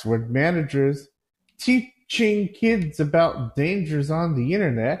 password managers, teaching kids about dangers on the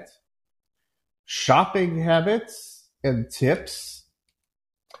internet, shopping habits and tips,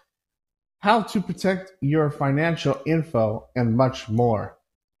 how to protect your financial info, and much more.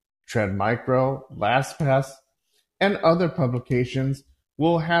 Trend Micro, LastPass, and other publications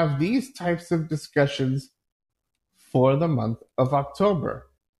will have these types of discussions for the month of October.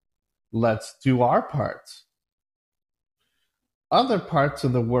 Let's do our part. Other parts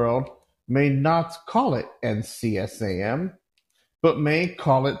of the world may not call it NCSAM, but may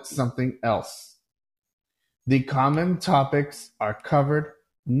call it something else. The common topics are covered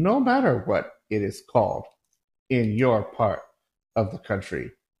no matter what it is called in your part of the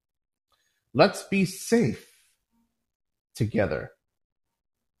country. Let's be safe together.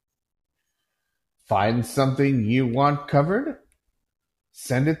 Find something you want covered?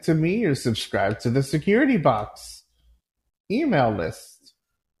 Send it to me or subscribe to the Security Box email list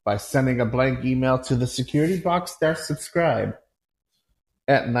by sending a blank email to the Security Box-subscribe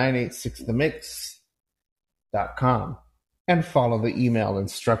at 986themix.com and follow the email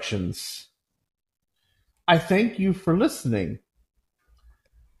instructions. I thank you for listening,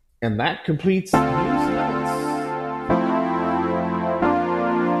 and that completes News Notes.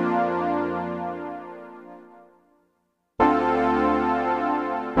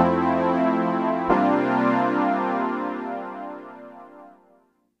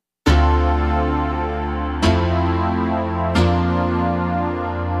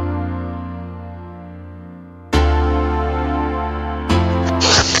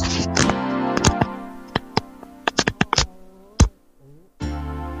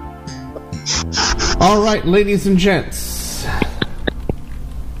 All right, ladies and gents.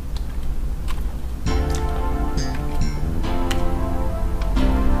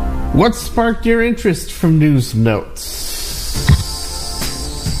 What sparked your interest from News Notes?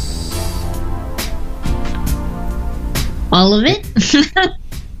 All of it?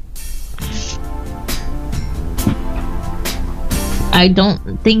 I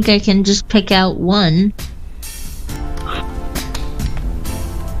don't think I can just pick out one.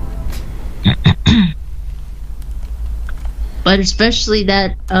 But especially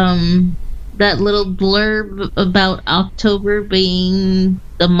that little blurb about October being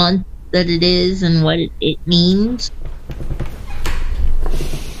the month that it is and what it means.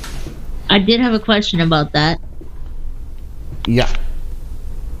 I did have a question about that. Yeah.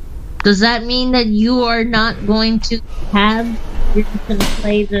 Does that mean that you are not going to have, you're just going to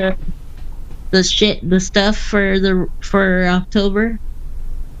play the stuff for October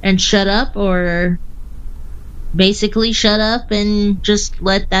and shut up, or basically shut up and just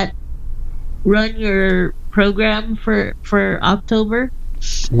let that run your program for October?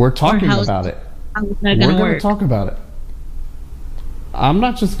 We're talking about it. How is that We're going to going work? to talk about it. I'm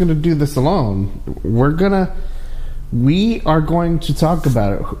not just going to do this alone. We are going to talk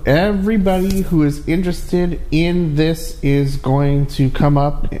about it. Everybody who is interested in this is going to come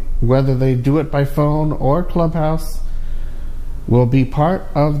up, whether they do it by phone or Clubhouse, will be part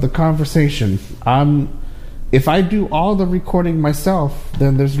of the conversation. If I do all the recording myself,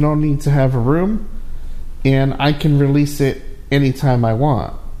 then there's no need to have a room, and I can release it anytime I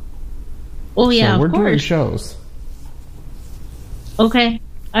want. Oh yeah, so we're of doing course. shows. Okay,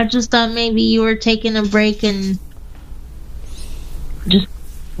 I just thought maybe you were taking a break and just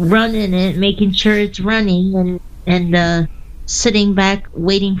running it, making sure it's running, and sitting back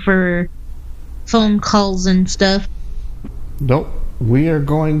waiting for phone calls and stuff. Nope. We are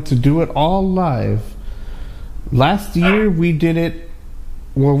going to do it all live. Last year we did it.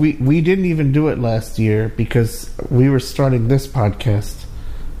 Well, we didn't even do it last year because we were starting this podcast.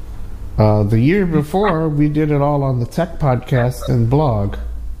 The year before, we did it all on the Tech Podcast and blog.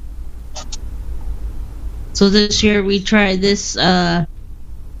 So this year we tried this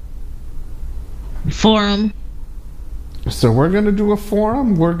forum. So we're going to do a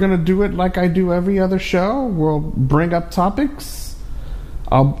forum. We're going to do it like I do every other show. We'll bring up topics.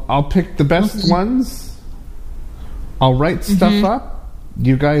 I'll pick the best ones. I'll write stuff up.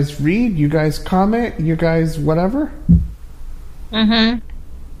 You guys read. You guys comment. You guys whatever.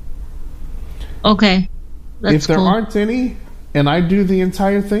 Okay. That's if there cool. aren't any, and I do the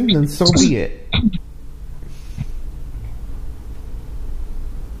entire thing, then so be it.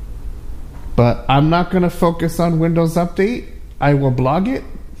 But I'm not going to focus on Windows Update. I will blog it.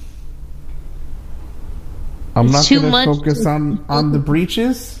 I'm It's not too going to much focus on the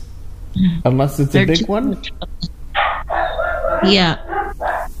breaches, unless it's They're a big too one. much. Yeah.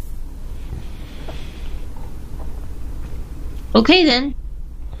 Okay then.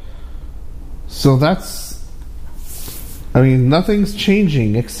 So that's... I mean, nothing's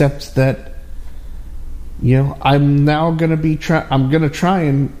changing except that, you know, I'm now going to be... I'm going to try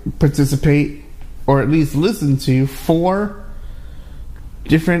and participate, or at least listen to, 4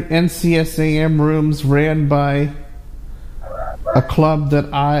 different NCSAM rooms ran by a club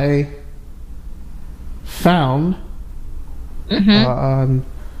that I found on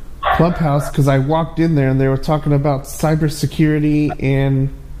Clubhouse, because I walked in there and they were talking about cybersecurity and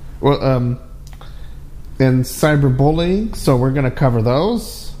cyberbullying, so we're going to cover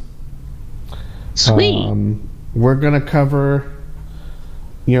those. Sweet. We're going to cover,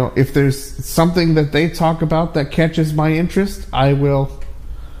 you know, if there's something that they talk about that catches my interest, I will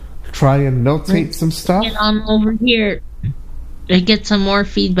try and notate some stuff. Get on over here and get some more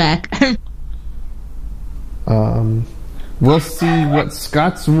feedback. We'll see what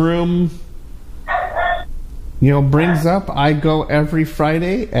Scott's room, you know, brings up. I go every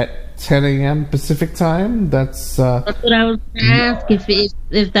Friday at 10 a.m. Pacific time. That's what I was going to ask,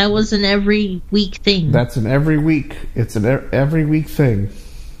 if that was an every week thing. That's an every week. It's an every week thing.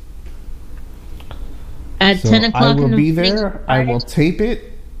 At So 10 o'clock I in will the be morning, there. I will tape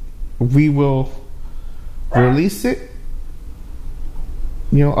it. We will release it.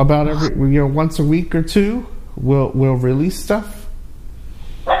 You know, about every, you know, once a week or two, we'll release stuff.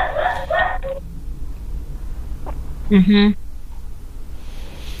 Well,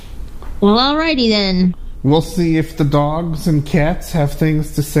 alrighty then. We'll see if the dogs and cats have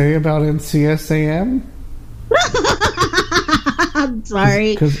things to say about NCSAM. I'm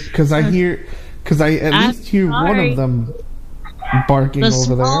sorry. Because I at least hear one of them barking The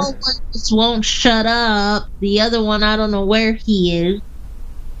over there. small one just won't shut up. The other one, I don't know where he is.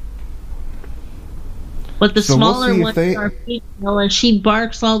 But the So we'll smaller see if ones they- are female, and she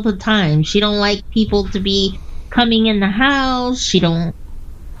barks all the time. She don't like people to be coming in the house. She don't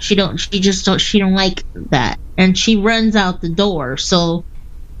like that. And she runs out the door, so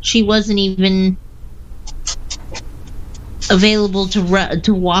she wasn't even available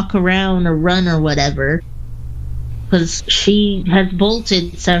to walk around or run or whatever, because she has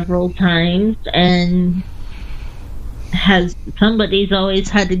bolted several times, and somebody's always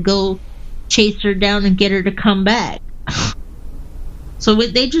had to go chase her down and get her to come back. So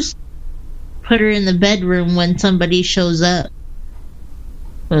they just put her in the bedroom when somebody shows up,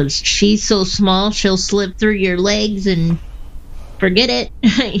 because she's so small she'll slip through your legs and forget it.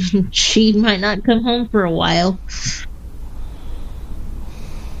 She might not come home for a while.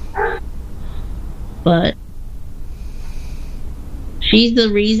 But she's the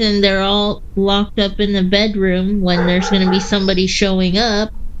reason they're all locked up in the bedroom when there's going to be somebody showing up,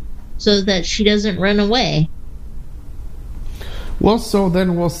 so that she doesn't run away. Well, so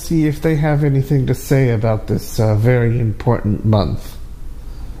then we'll see if they have anything to say about this very important month.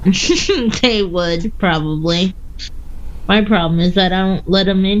 They would, probably. My problem is that I don't let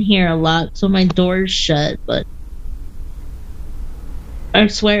them in here a lot, so my door's shut, but I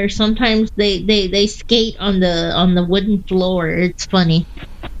swear, sometimes they skate on the wooden floor. It's funny.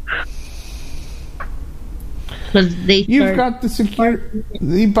 You've got the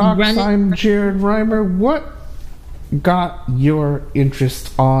security box. I'm Jared Reimer. What got your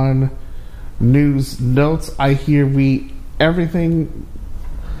interest on news notes? I hear everything.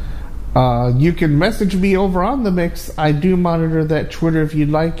 You can message me over on The Mix. I do monitor that Twitter if you'd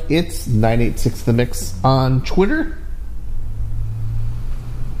like. It's 986 The Mix on Twitter.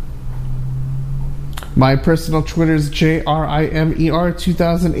 My personal Twitter is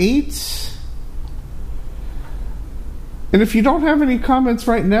JRIMER2008. And if you don't have any comments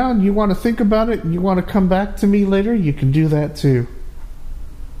right now and you want to think about it and you want to come back to me later, you can do that too.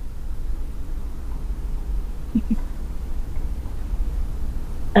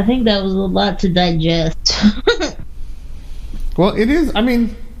 I think that was a lot to digest. Well, it is. I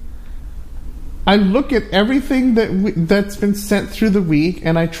mean, I look at everything that's been sent through the week,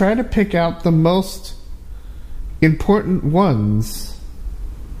 and I try to pick out the most important ones.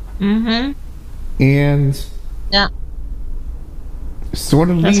 Mm-hmm. And yeah, sort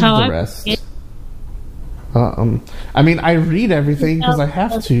of leave the rest. I mean, I read everything because I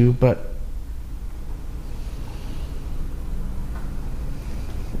have to, but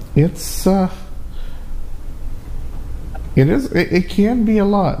it can be a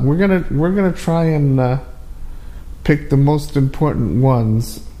lot. We're gonna try and pick the most important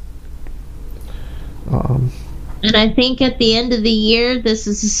ones. And I think at the end of the year, this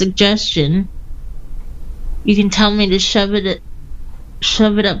is a suggestion. You can tell me to shove it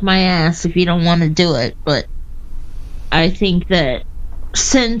up my ass if you don't want to do it, but I think that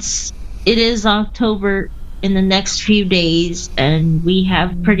since it is October in the next few days and we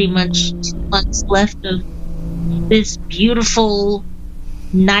have pretty much 2 months left of this beautiful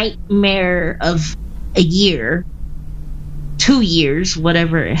nightmare of a year, 2 years,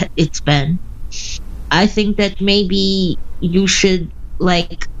 whatever it's been, I think that maybe you should,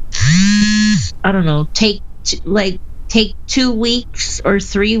 like, I don't know, take 2 weeks or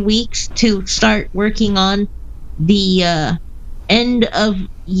 3 weeks to start working on the end of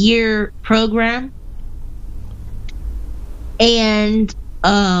year program, and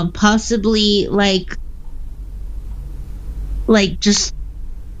possibly like just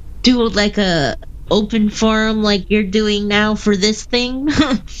do like a open forum like you're doing now for this thing,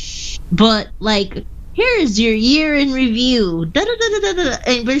 but like, here is your year in review, da da da da da,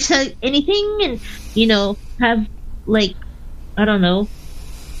 and recite anything, and have, like, I don't know,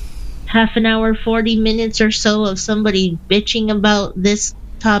 half an hour, 40 minutes or so of somebody bitching about this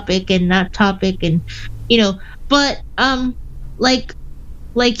topic and that topic, and but like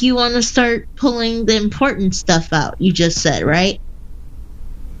you want to start pulling the important stuff out. You just said, right?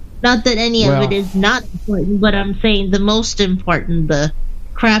 Not that any of it is not important, but I'm saying the most important, the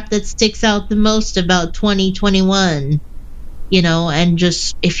crap that sticks out the most about 2021, and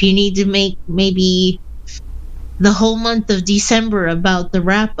just, if you need to make maybe the whole month of December about the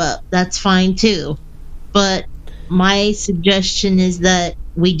wrap up, that's fine too. But my suggestion is that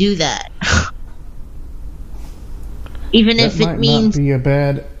we do that. Even if it means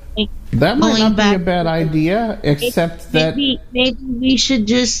that might not be a bad idea, except that maybe we should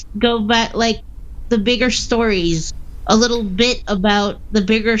just go back, like, the bigger stories, a little bit about the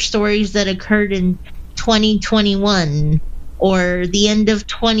bigger stories that occurred in 2021 or the end of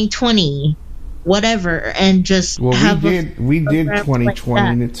 2020, whatever, and just we did 2020, like,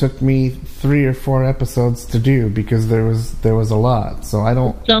 and it took me 3 or 4 episodes to do because there was a lot. So I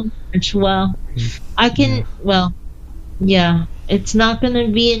don't so much. Well, I can. Yeah. Well, yeah, it's not going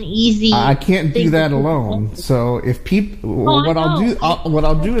to be an easy. I can't do that alone. So if people, what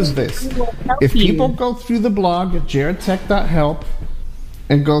I'll do is this: if people go through the blog at jaredtech.help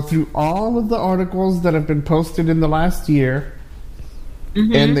and go through all of the articles that have been posted in the last year,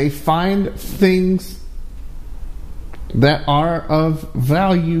 and they find things that are of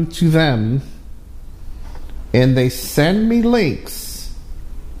value to them, and they send me links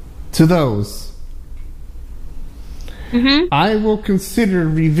to those, I will consider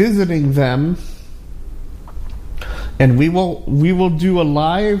revisiting them, and we will do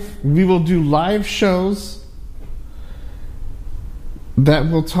live shows that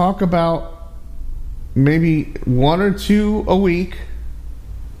will talk about maybe 1 or 2 a week.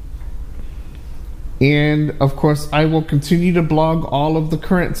 And of course, I will continue to blog all of the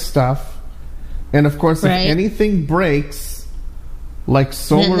current stuff. And of course, if anything breaks, like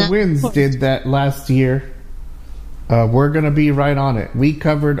Solar Winds did that last year, we're going to be right on it. We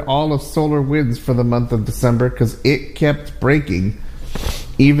covered all of Solar Winds for the month of December because it kept breaking,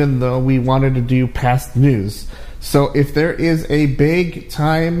 even though we wanted to do past news. So if there is a big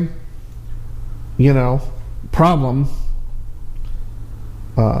time, problem,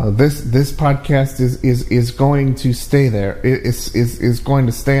 this podcast is going to stay there. It is going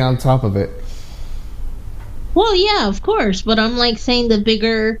to stay on top of it. Well, yeah, of course, but I'm like saying the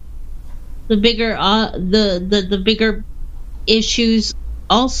bigger issues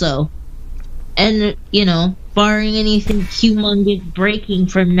also, and barring anything humongous breaking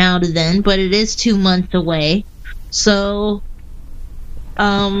from now to then, but it is 2 months away, so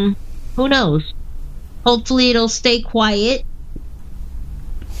who knows? Hopefully it'll stay quiet.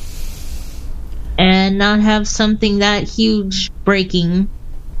 And and not have something that huge breaking.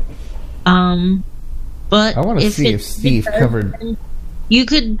 But I want to see if Steve covered. You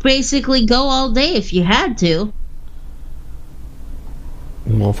could basically go all day if you had to.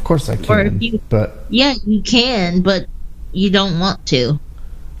 Well, of course I can, but yeah, you can, but you don't want to.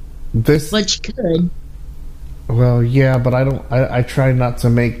 But you could. Well, yeah, but I don't. I try not to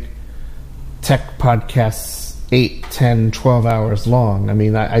make tech podcasts 8, 10, 12 hours long. I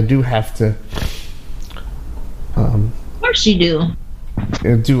mean, I do have to. Of course you do.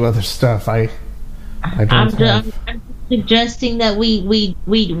 Do other stuff. I don't. I'm suggesting that we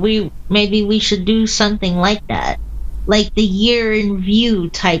maybe we should do something like that, like the year in review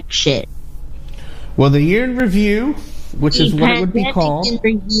type shit. Well, the year in review, which is what it would be called. In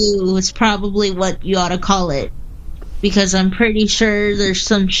review is probably what you ought to call it, because I'm pretty sure there's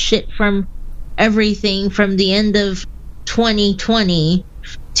some shit from everything from the end of 2020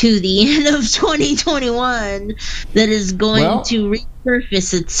 to the end of 2021 that is going to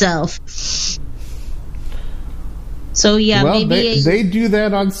resurface itself. So yeah, well, maybe they do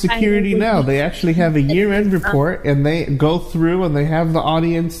that on Security Now. They actually have a year-end report, and they go through and they have the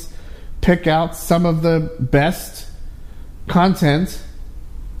audience pick out some of the best content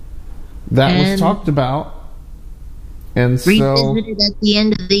that was talked about, and so revisit it at the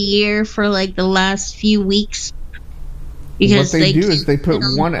end of the year for like the last few weeks. Because what they do is they put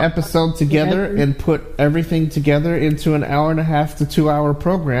one episode together and put everything together into an 1.5 to 2 hour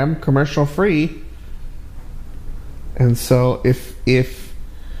program, commercial free. And so if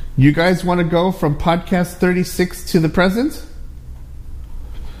you guys want to go from podcast 36 to the present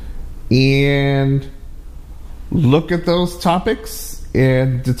and look at those topics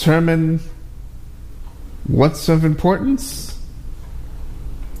and determine what's of importance,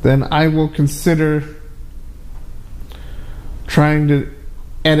 then I will consider trying to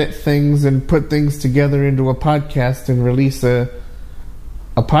edit things and put things together into a podcast and release a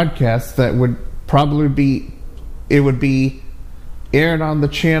podcast that would probably be, it would be aired on the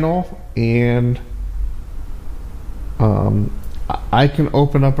channel, and I can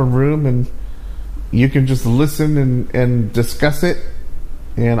open up a room and you can just listen and discuss it,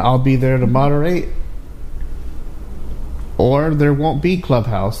 and I'll be there to moderate. Or there won't be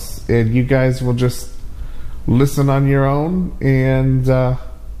Clubhouse, and you guys will just listen on your own and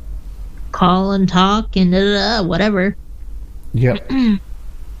call and talk and whatever. Yep.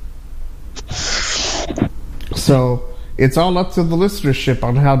 So it's all up to the listenership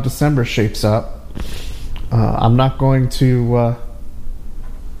on how December shapes up. I'm not going to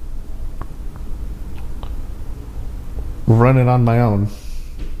run it on my own.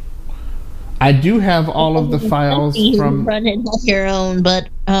 I do have all of the files from. Run it on your own, but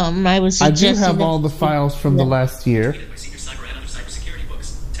I was. I do have all the files from the last year.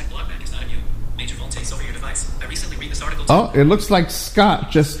 Oh, it looks like Scott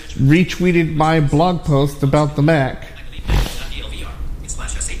just retweeted my blog post about the Mac.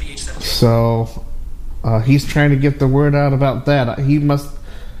 So he's trying to get the word out about that. He must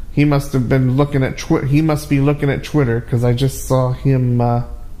have been looking at Twitter. He must be looking at Twitter, because I just saw him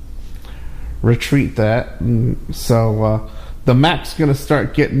retweet that. And so the Mac's going to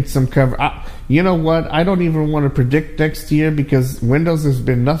start getting some cover. You know what? I don't even want to predict next year, because Windows has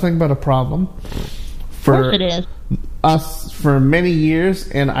been nothing but a problem for us for many years,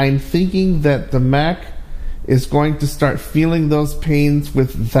 and I'm thinking that the Mac is going to start feeling those pains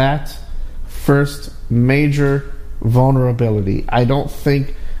with that first major vulnerability. I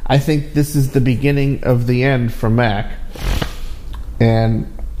think this is the beginning of the end for Mac, and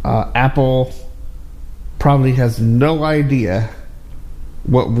Apple probably has no idea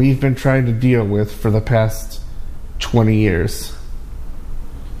what we've been trying to deal with for the past 20 years.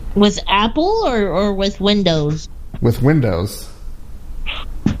 With Apple or with Windows? With Windows.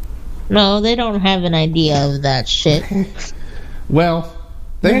 No, they don't have an idea of that shit. Well,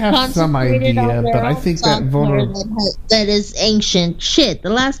 they have some idea, but I think that that is ancient shit. The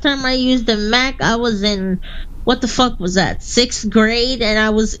last time I used a Mac, I was in, what the fuck was that, 6th grade, and I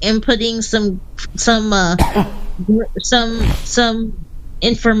was inputting some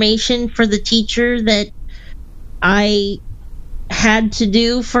information for the teacher that I had to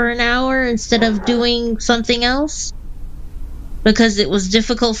do for an hour instead of doing something else, because it was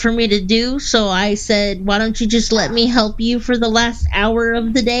difficult for me to do. So I said, why don't you just let me help you for the last hour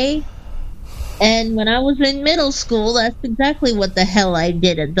of the day? And when I was in middle school, that's exactly what the hell I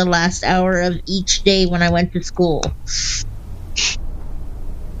did at the last hour of each day when I went to school.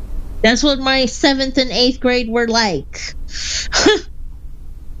 That's what my 7th and 8th grade were like.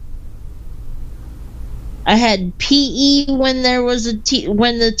 I had PE when there was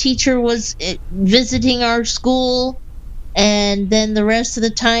when the teacher was visiting our school, and then the rest of the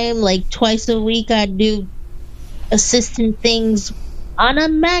time, like twice a week, I'd do assistant things on a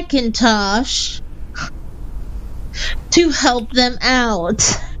Macintosh to help them out.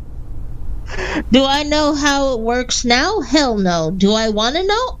 Do I know how it works now? Hell no. Do I want to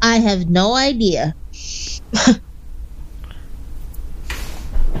know? I have no idea.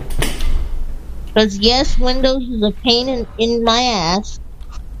 Because yes, Windows is a pain in my ass.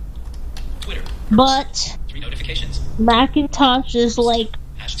 Twitter. But 3 notifications. Macintosh is like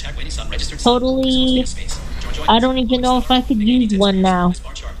totally. I don't even know if I could use one now.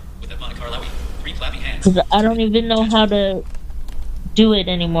 Because I don't even know how to do it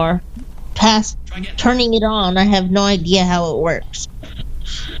anymore. Past turning it on, I have no idea how it works.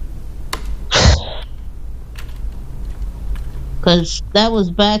 Because that was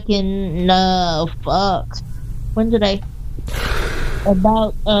back in, when did I?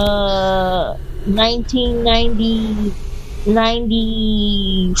 About,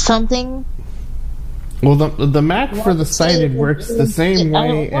 1990 something. Well, the Mac for the sighted works the same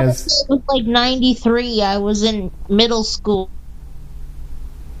way as... It was like 93. I was in middle school.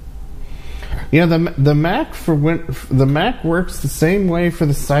 Yeah, the Mac the Mac works the same way for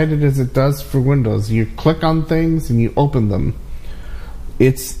the sighted as it does for Windows. You click on things and you open them.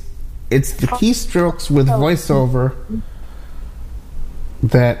 It's the keystrokes with VoiceOver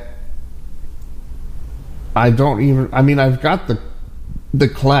that I don't even... I mean, I've got the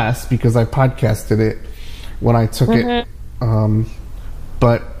class because I podcasted it when I took it.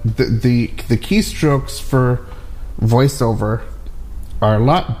 But the keystrokes for VoiceOver are a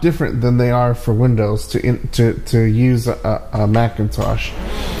lot different than they are for Windows to use a Macintosh.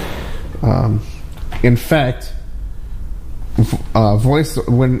 In fact, voice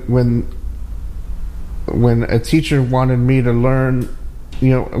when a teacher wanted me to learn,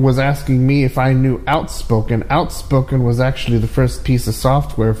 was asking me if I knew Outspoken. Outspoken was actually the first piece of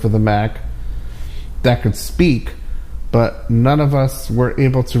software for the Mac that could speak, but none of us were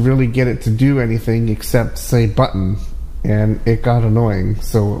able to really get it to do anything except say button. And it got annoying,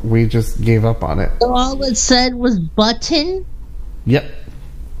 so we just gave up on it. So all it said was button? Yep.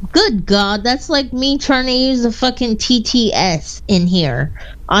 Good God, that's like me trying to use the fucking TTS in here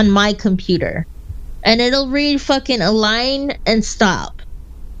on my computer. And it'll read fucking align and stop.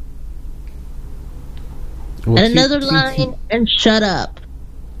 Well, and another line and shut up.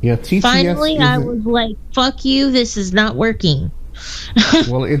 Yeah, TTS. Finally, I was like, fuck you, this is not working.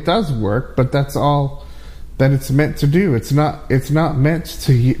 Well, it does work, but that's all that it's meant to do. It's not meant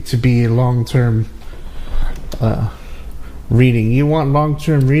to be long-term reading. You want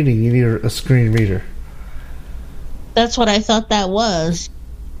long-term reading, you need a screen reader. That's what I thought that was,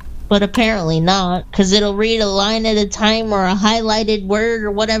 but apparently not, because it'll read a line at a time or a highlighted word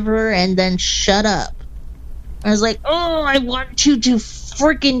or whatever and then shut up. I was like, oh, I want you to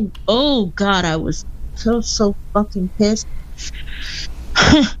freaking... Oh God, I was so fucking pissed.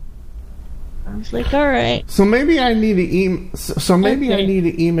 I was like, all right. So maybe I need to I need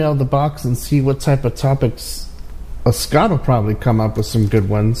to email the box and see what type of topics. Scott will probably come up with some good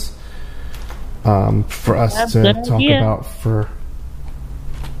ones for us to talk about.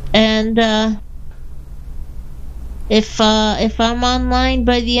 And if I'm online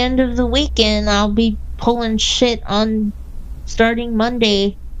by the end of the weekend, I'll be pulling shit on starting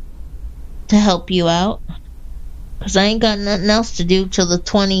Monday to help you out. Because I ain't got nothing else to do till the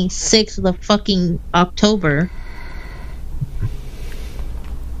 26th of the fucking October.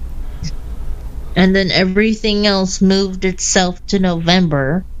 And then everything else moved itself to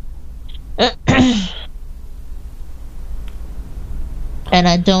November. And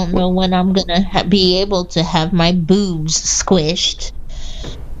I don't know when I'm gonna be able to have my boobs squished.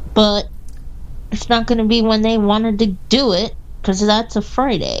 But it's not gonna be when they wanted to do it, because that's a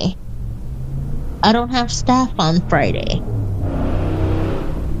Friday. I don't have staff on Friday.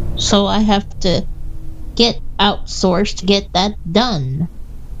 So I have to get outsourced to get that done.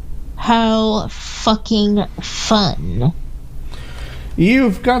 How fucking fun.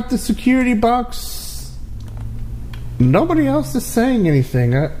 You've got the security box. Nobody else is saying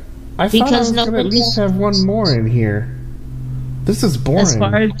anything. I thought I was going to at least have one more in here. This is boring. As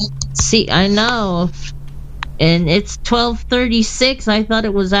far as I know. And it's 12:36. I thought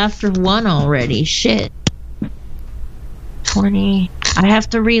it was after 1 already. Shit. 20. I have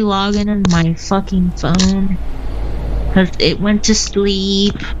to re-log in my fucking phone. Because it went to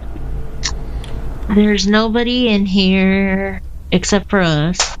sleep. There's nobody in here except for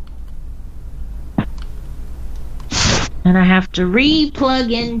us. And I have to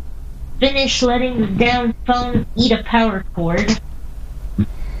re-plug in finish letting the damn phone eat a power cord.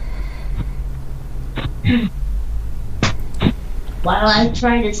 While I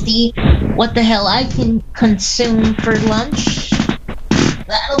try to see what the hell I can consume for lunch.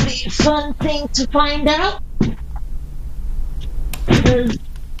 That'll be a fun thing to find out. Because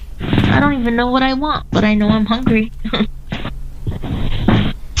I don't even know what I want, but I know I'm hungry. God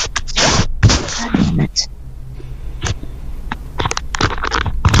damn it.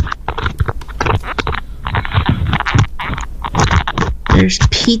 There's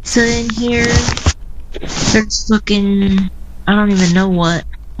pizza in here. There's fucking... I don't even know what.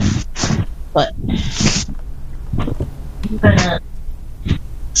 But I'm gonna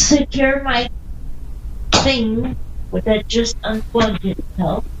secure my thing with that just unplugged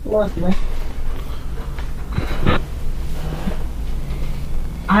itself. Lovely.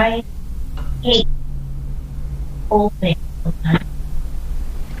 I hate whole things sometimes.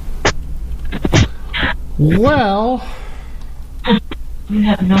 Well, You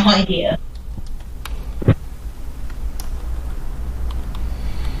have no idea.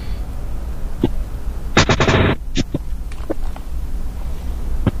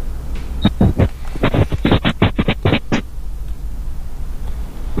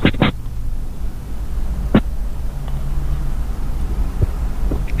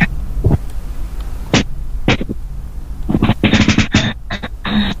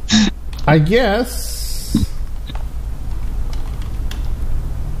 I guess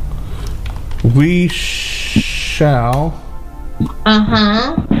we shall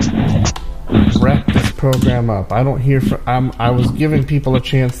wrap this program up. I don't hear from. I was giving people a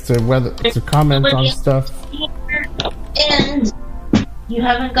chance to comment on stuff. And you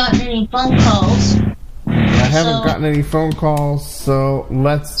haven't gotten any phone calls. I haven't gotten any phone calls, so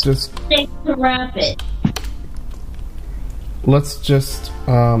let's just Think to wrap it.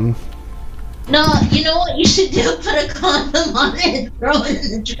 No, you know what you should do? Put a condom on it and throw it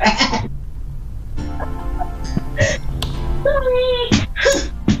in the trash. Sorry.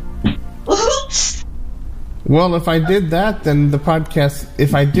 Oops. Well, if I did that, then the podcast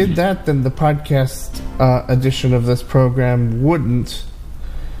edition of this program wouldn't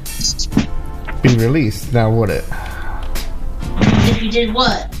be released, now would it? If you did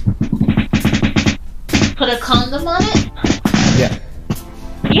what? Put a condom on it? Yeah.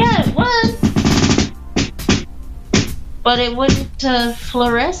 Yeah, it would. But it wouldn't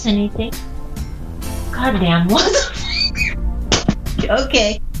fluoresce anything. Goddamn, what the fuck?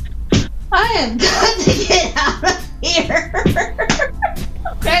 Okay. I have got to get out of here.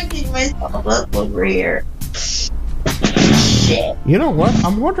 I'm cracking myself up over here. Shit. You know what?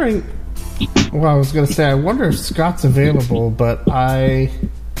 I'm wondering... Well, I was going to say, I wonder if Scott's available, but I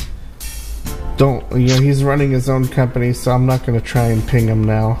don't... You know, he's running his own company, so I'm not going to try and ping him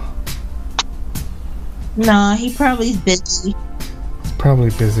now. Nah, he probably's busy. He's probably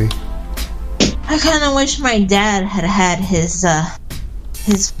busy. I kind of wish my dad had had his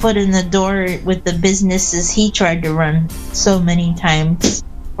foot in the door with the businesses he tried to run so many times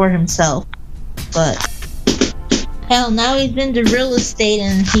for himself. But hell, now he's into real estate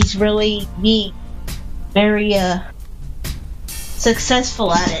and he's really very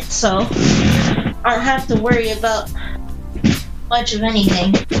successful at it. So I don't have to worry about much of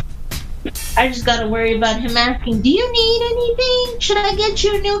anything. I just gotta worry about him asking, do you need anything? Should I get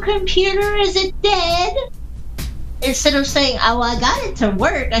you a new computer? Is it dead? Instead of saying, oh, I got it to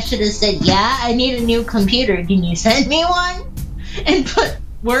work, I should have said, yeah, I need a new computer. Can you send me one? And put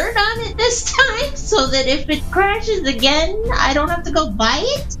word on it this time so that if it crashes again, I don't have to go buy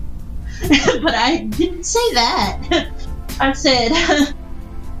it. But I didn't say that. I said,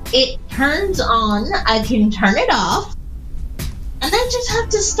 it turns on, I can turn it off. And I just have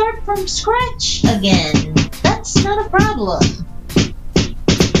to start from scratch again. That's not a problem.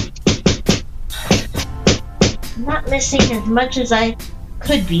 I'm not missing as much as I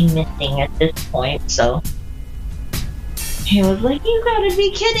could be missing at this point, so... He was like, you gotta be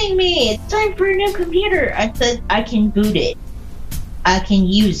kidding me! It's time for a new computer! I said, I can boot it. I can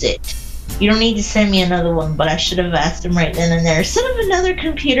use it. You don't need to send me another one, but I should have asked him right then and there. Instead of another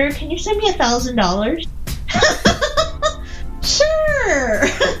computer, can you send me $1,000? Sure!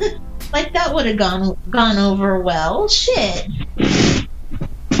 Like that would have gone over well. Shit.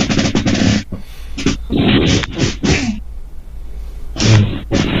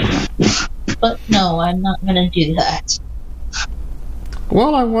 But no, I'm not gonna do that.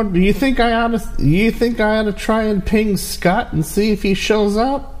 Well, I wonder. You think I ought to try and ping Scott and see if he shows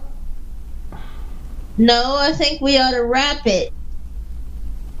up? No, I think we ought to wrap it.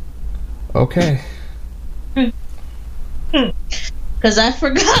 Okay. Because I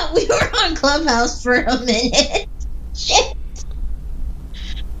forgot we were on Clubhouse for a minute. Shit.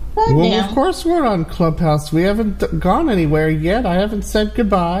 Well, Goddamn. of course we're on Clubhouse. We haven't gone anywhere yet. I haven't said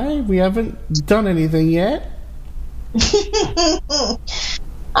goodbye. We haven't done anything yet.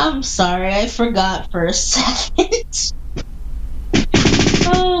 I'm sorry, I forgot for a second.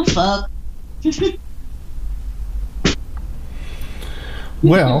 Oh, fuck.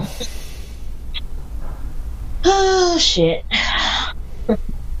 Well, Oh, shit.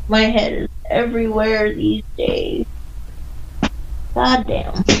 My head is everywhere these days.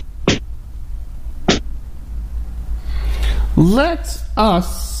 Goddamn. let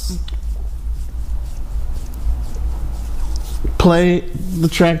us play the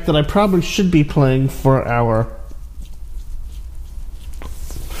track that I probably should be playing for our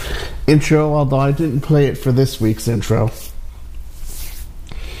intro, although I didn't play it for this week's intro.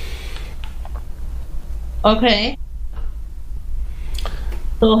 Okay.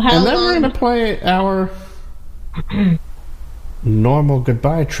 So how And then we're long? going to play our normal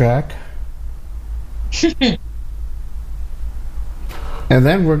goodbye track. And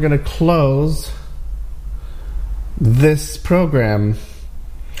then we're going to close this program.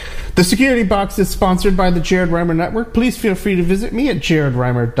 The Security Box is sponsored by the Jared Reimer Network. Please feel free to visit me at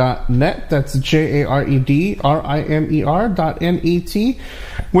jaredreimer.net. That's JAREDRIMER.net,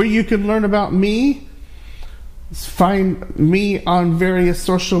 where you can learn about me, find me on various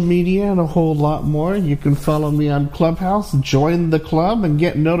social media, and a whole lot more. You can follow me on Clubhouse, join the club, and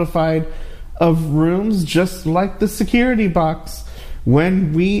get notified of rooms just like the Security Box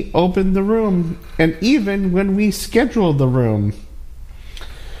when we open the room, and even when we schedule the room.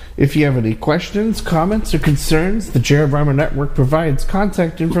 If you have any questions, comments, or concerns, the Jared Reimer Network provides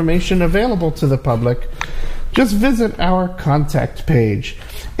contact information available to the public. Just visit our contact page.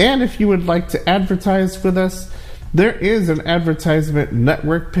 And if you would like to advertise with us, there is an advertisement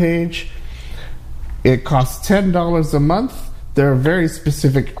network page. It costs $10 a month. There are very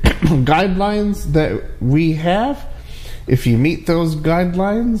specific guidelines that we have. If you meet those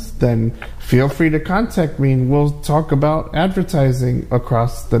guidelines, then feel free to contact me and we'll talk about advertising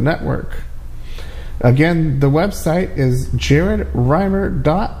across the network. Again, the website is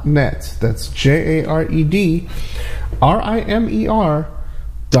jaredreimer.net. That's JAREDRIMER.net.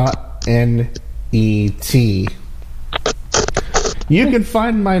 You can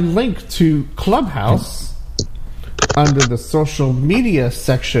find my link to Clubhouse under the social media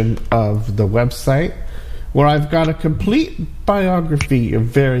section of the website, where I've got a complete biography of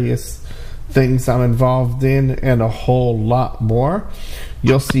various things I'm involved in and a whole lot more.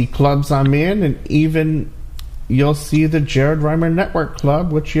 You'll see clubs I'm in, and even you'll see the Jared Reimer Network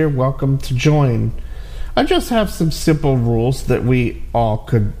Club, which you're welcome to join. I just have some simple rules that we all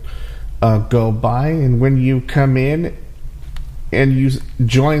could go by, and when you come in and you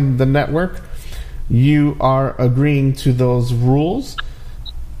join the network, you are agreeing to those rules.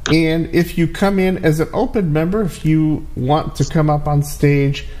 And if you come in as an open member, if you want to come up on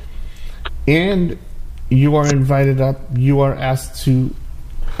stage and you are invited up, you are asked to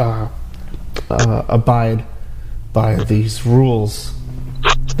abide by these rules.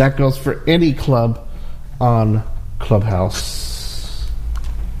 That goes for any club on Clubhouse.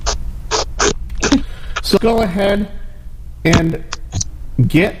 So go ahead and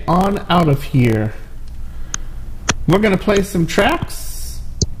get on out of here. We're going to play some tracks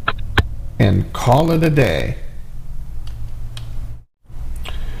and call it a day.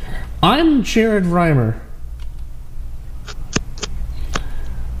 I'm Jared Reimer,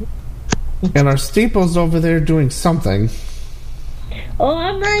 and our Staple's over there doing something. Oh,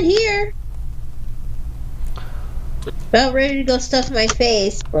 I'm right here. About ready to go stuff my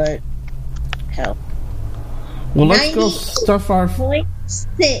face, but hell. Well, let's go stuff our...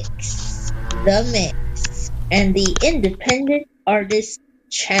 0.6 The Mix and the Independent Artist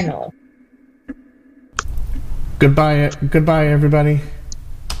Channel. Goodbye, everybody.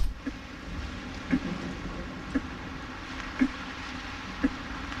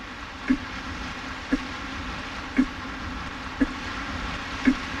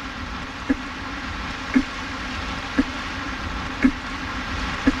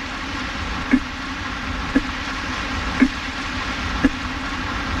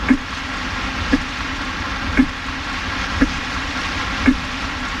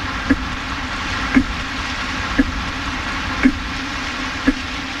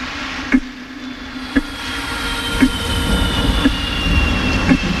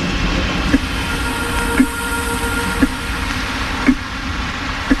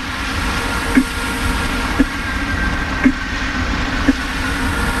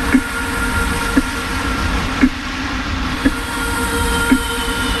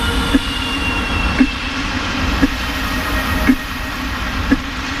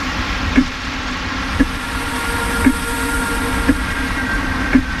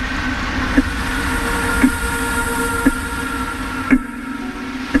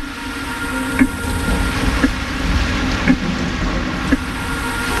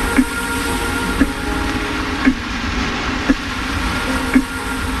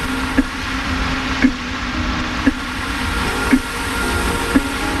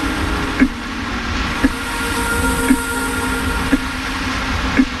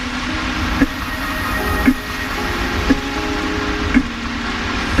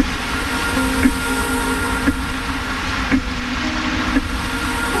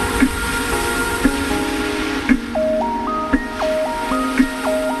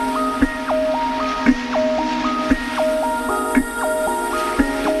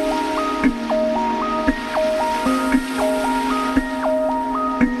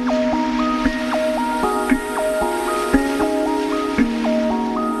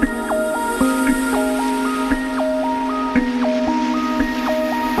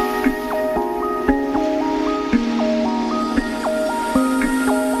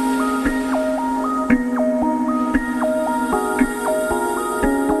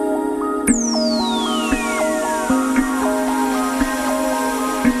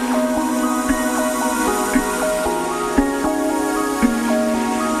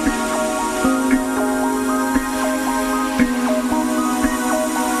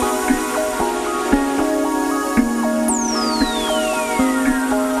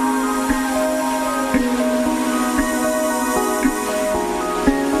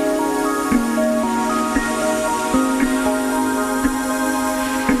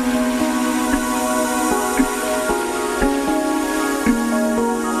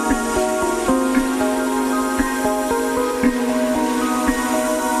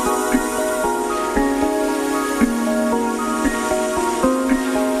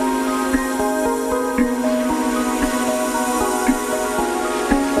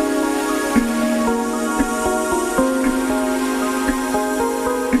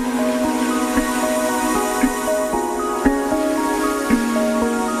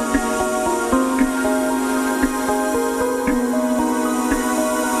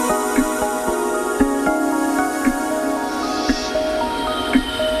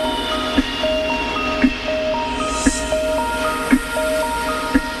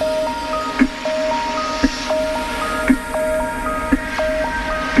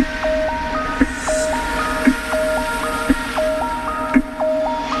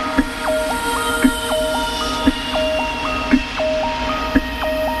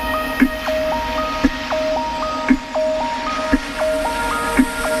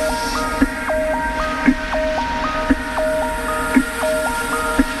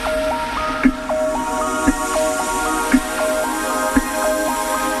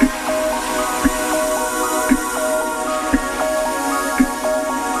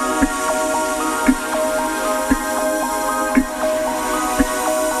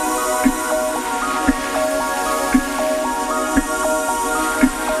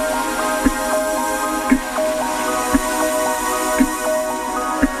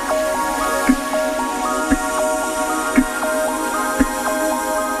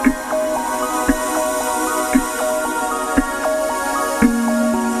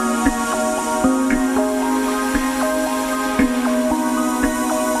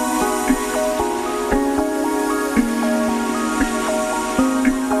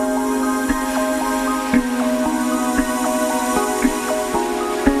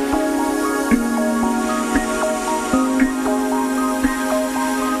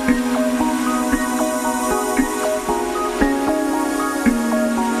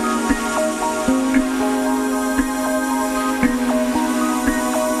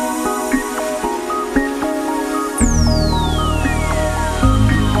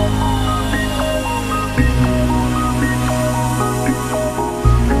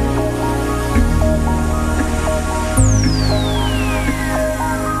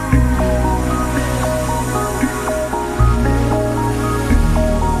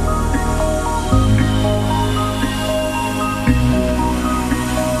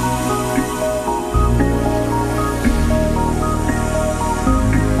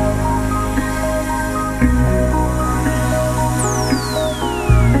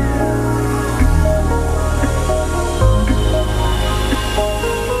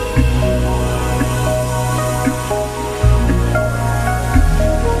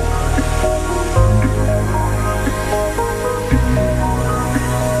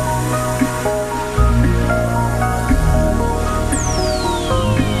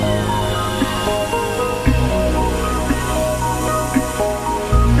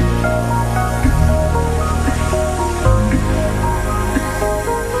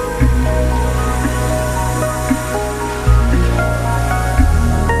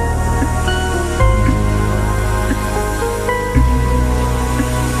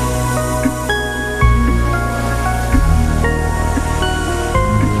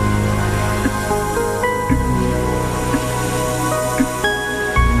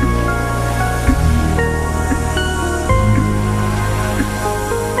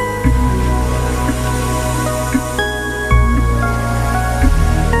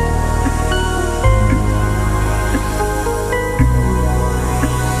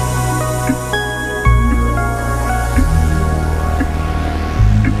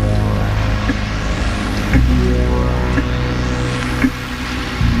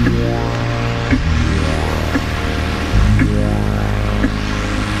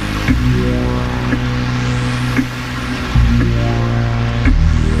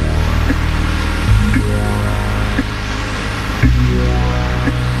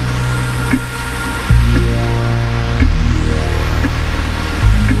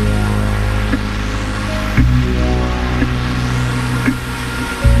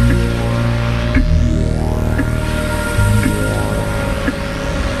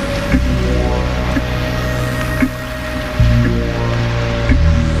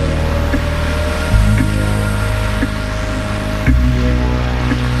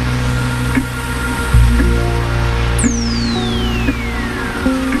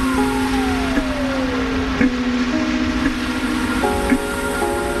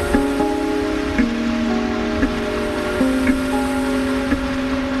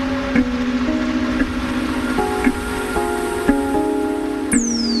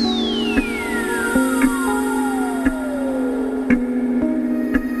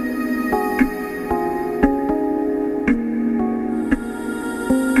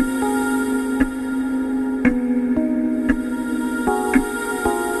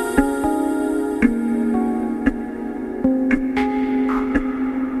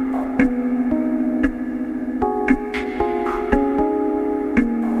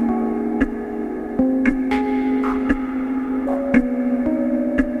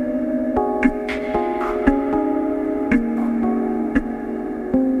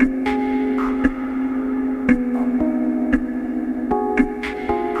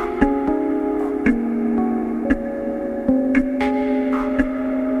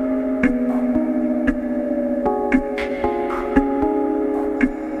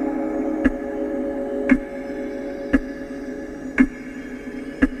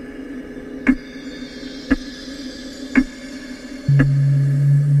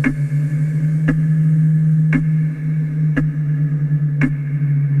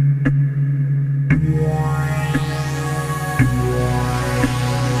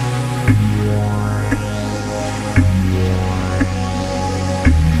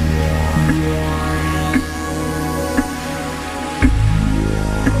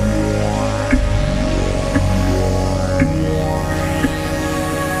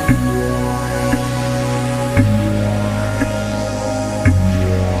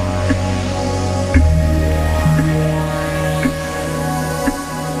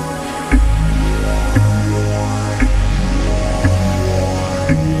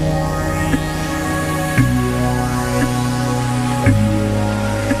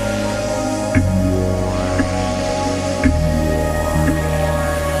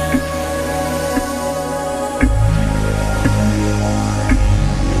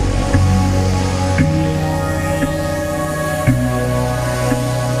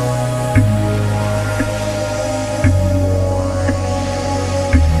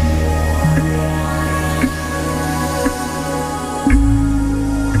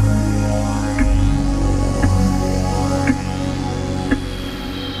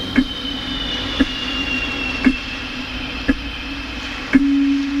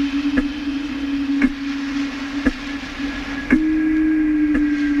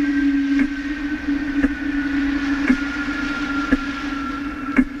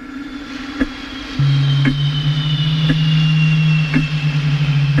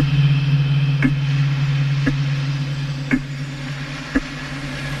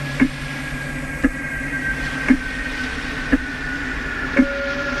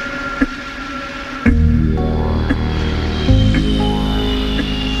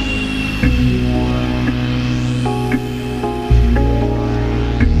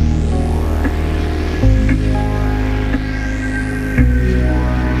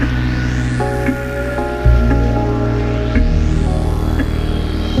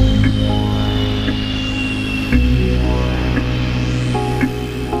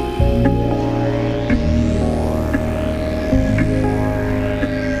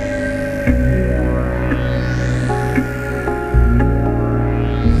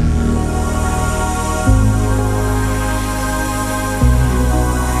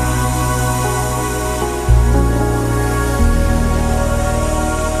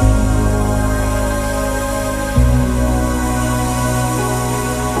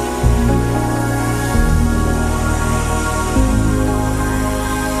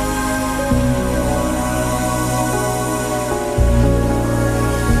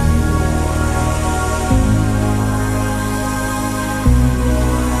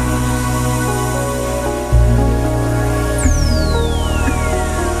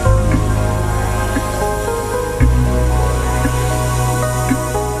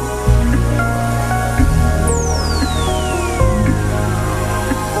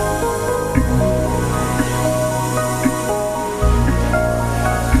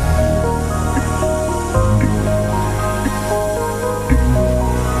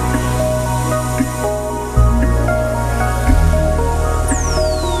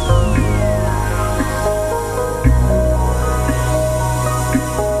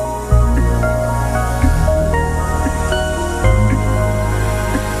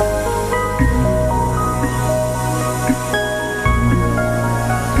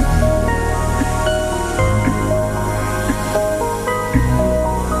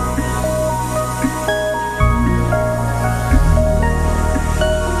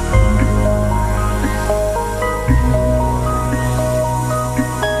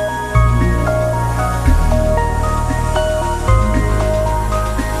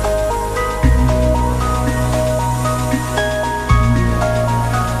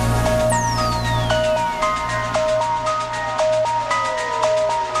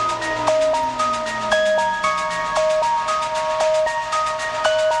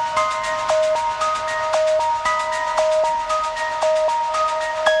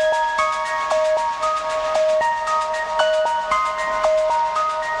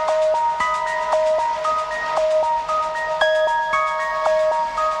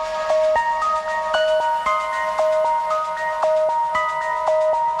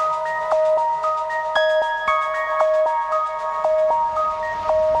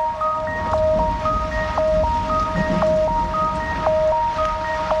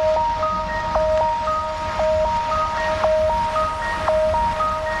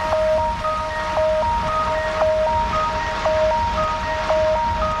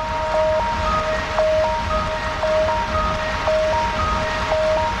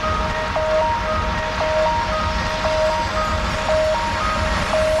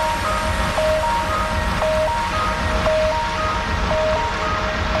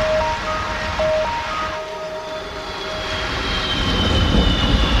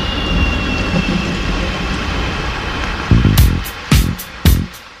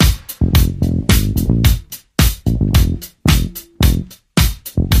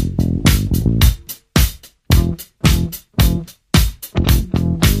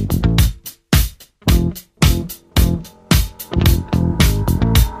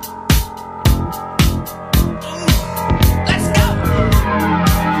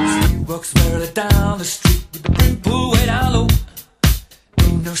 walks merrily down the street with the brim pulled way down low.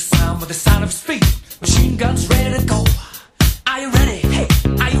 Ain't no sound but the sound of speed. Machine guns ready to go. Are you ready? Hey,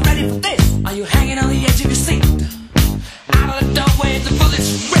 are you ready for this? Are you hanging on the edge of your seat? Out of the doorway, the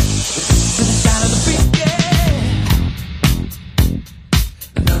bullets rip to the sound of the beat. Yeah.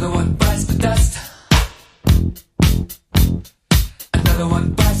 Another one bites the dust. Another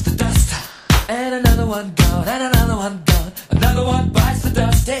one bites the dust. And another one gone. And another one gone. Another one bites the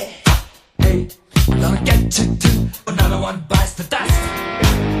dust. Hey, hey, I'm gonna get you too. Another one bites the dust.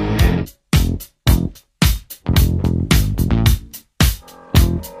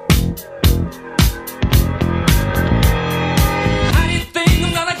 How do you think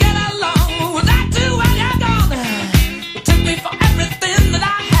I'm gonna get along without you when you're gone? You took me for everything that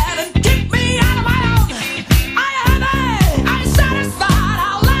I had and kicked me out of my own. Are you happy? Are you satisfied?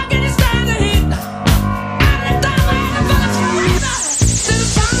 How long can you stand the heat? Out of the doorway, the bullets rip to the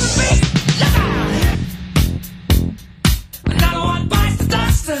sound of the beat. Look out! Another one bites the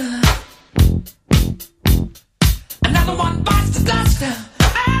dust. Another one bites the dust.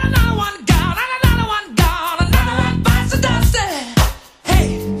 And another one gone. And another one gone. Another one bites the dust. Hey,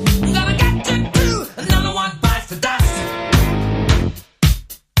 I'm gonna get you too. Another one bites the dust.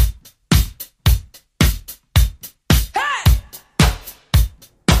 Hey!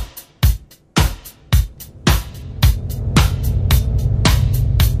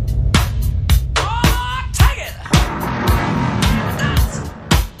 Oh, take it! Dust!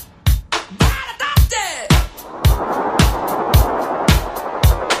 Gotta dust it!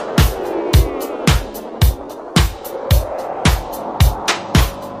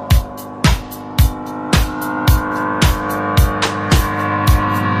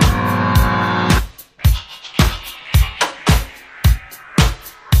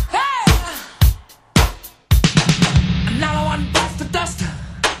 Hey! Another one bites the dust.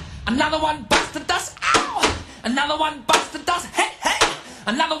 Another one bites the dust. Ow! Another one bites the dust. Hey, hey!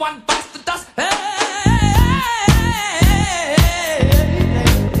 Another one bites the dust. Hey!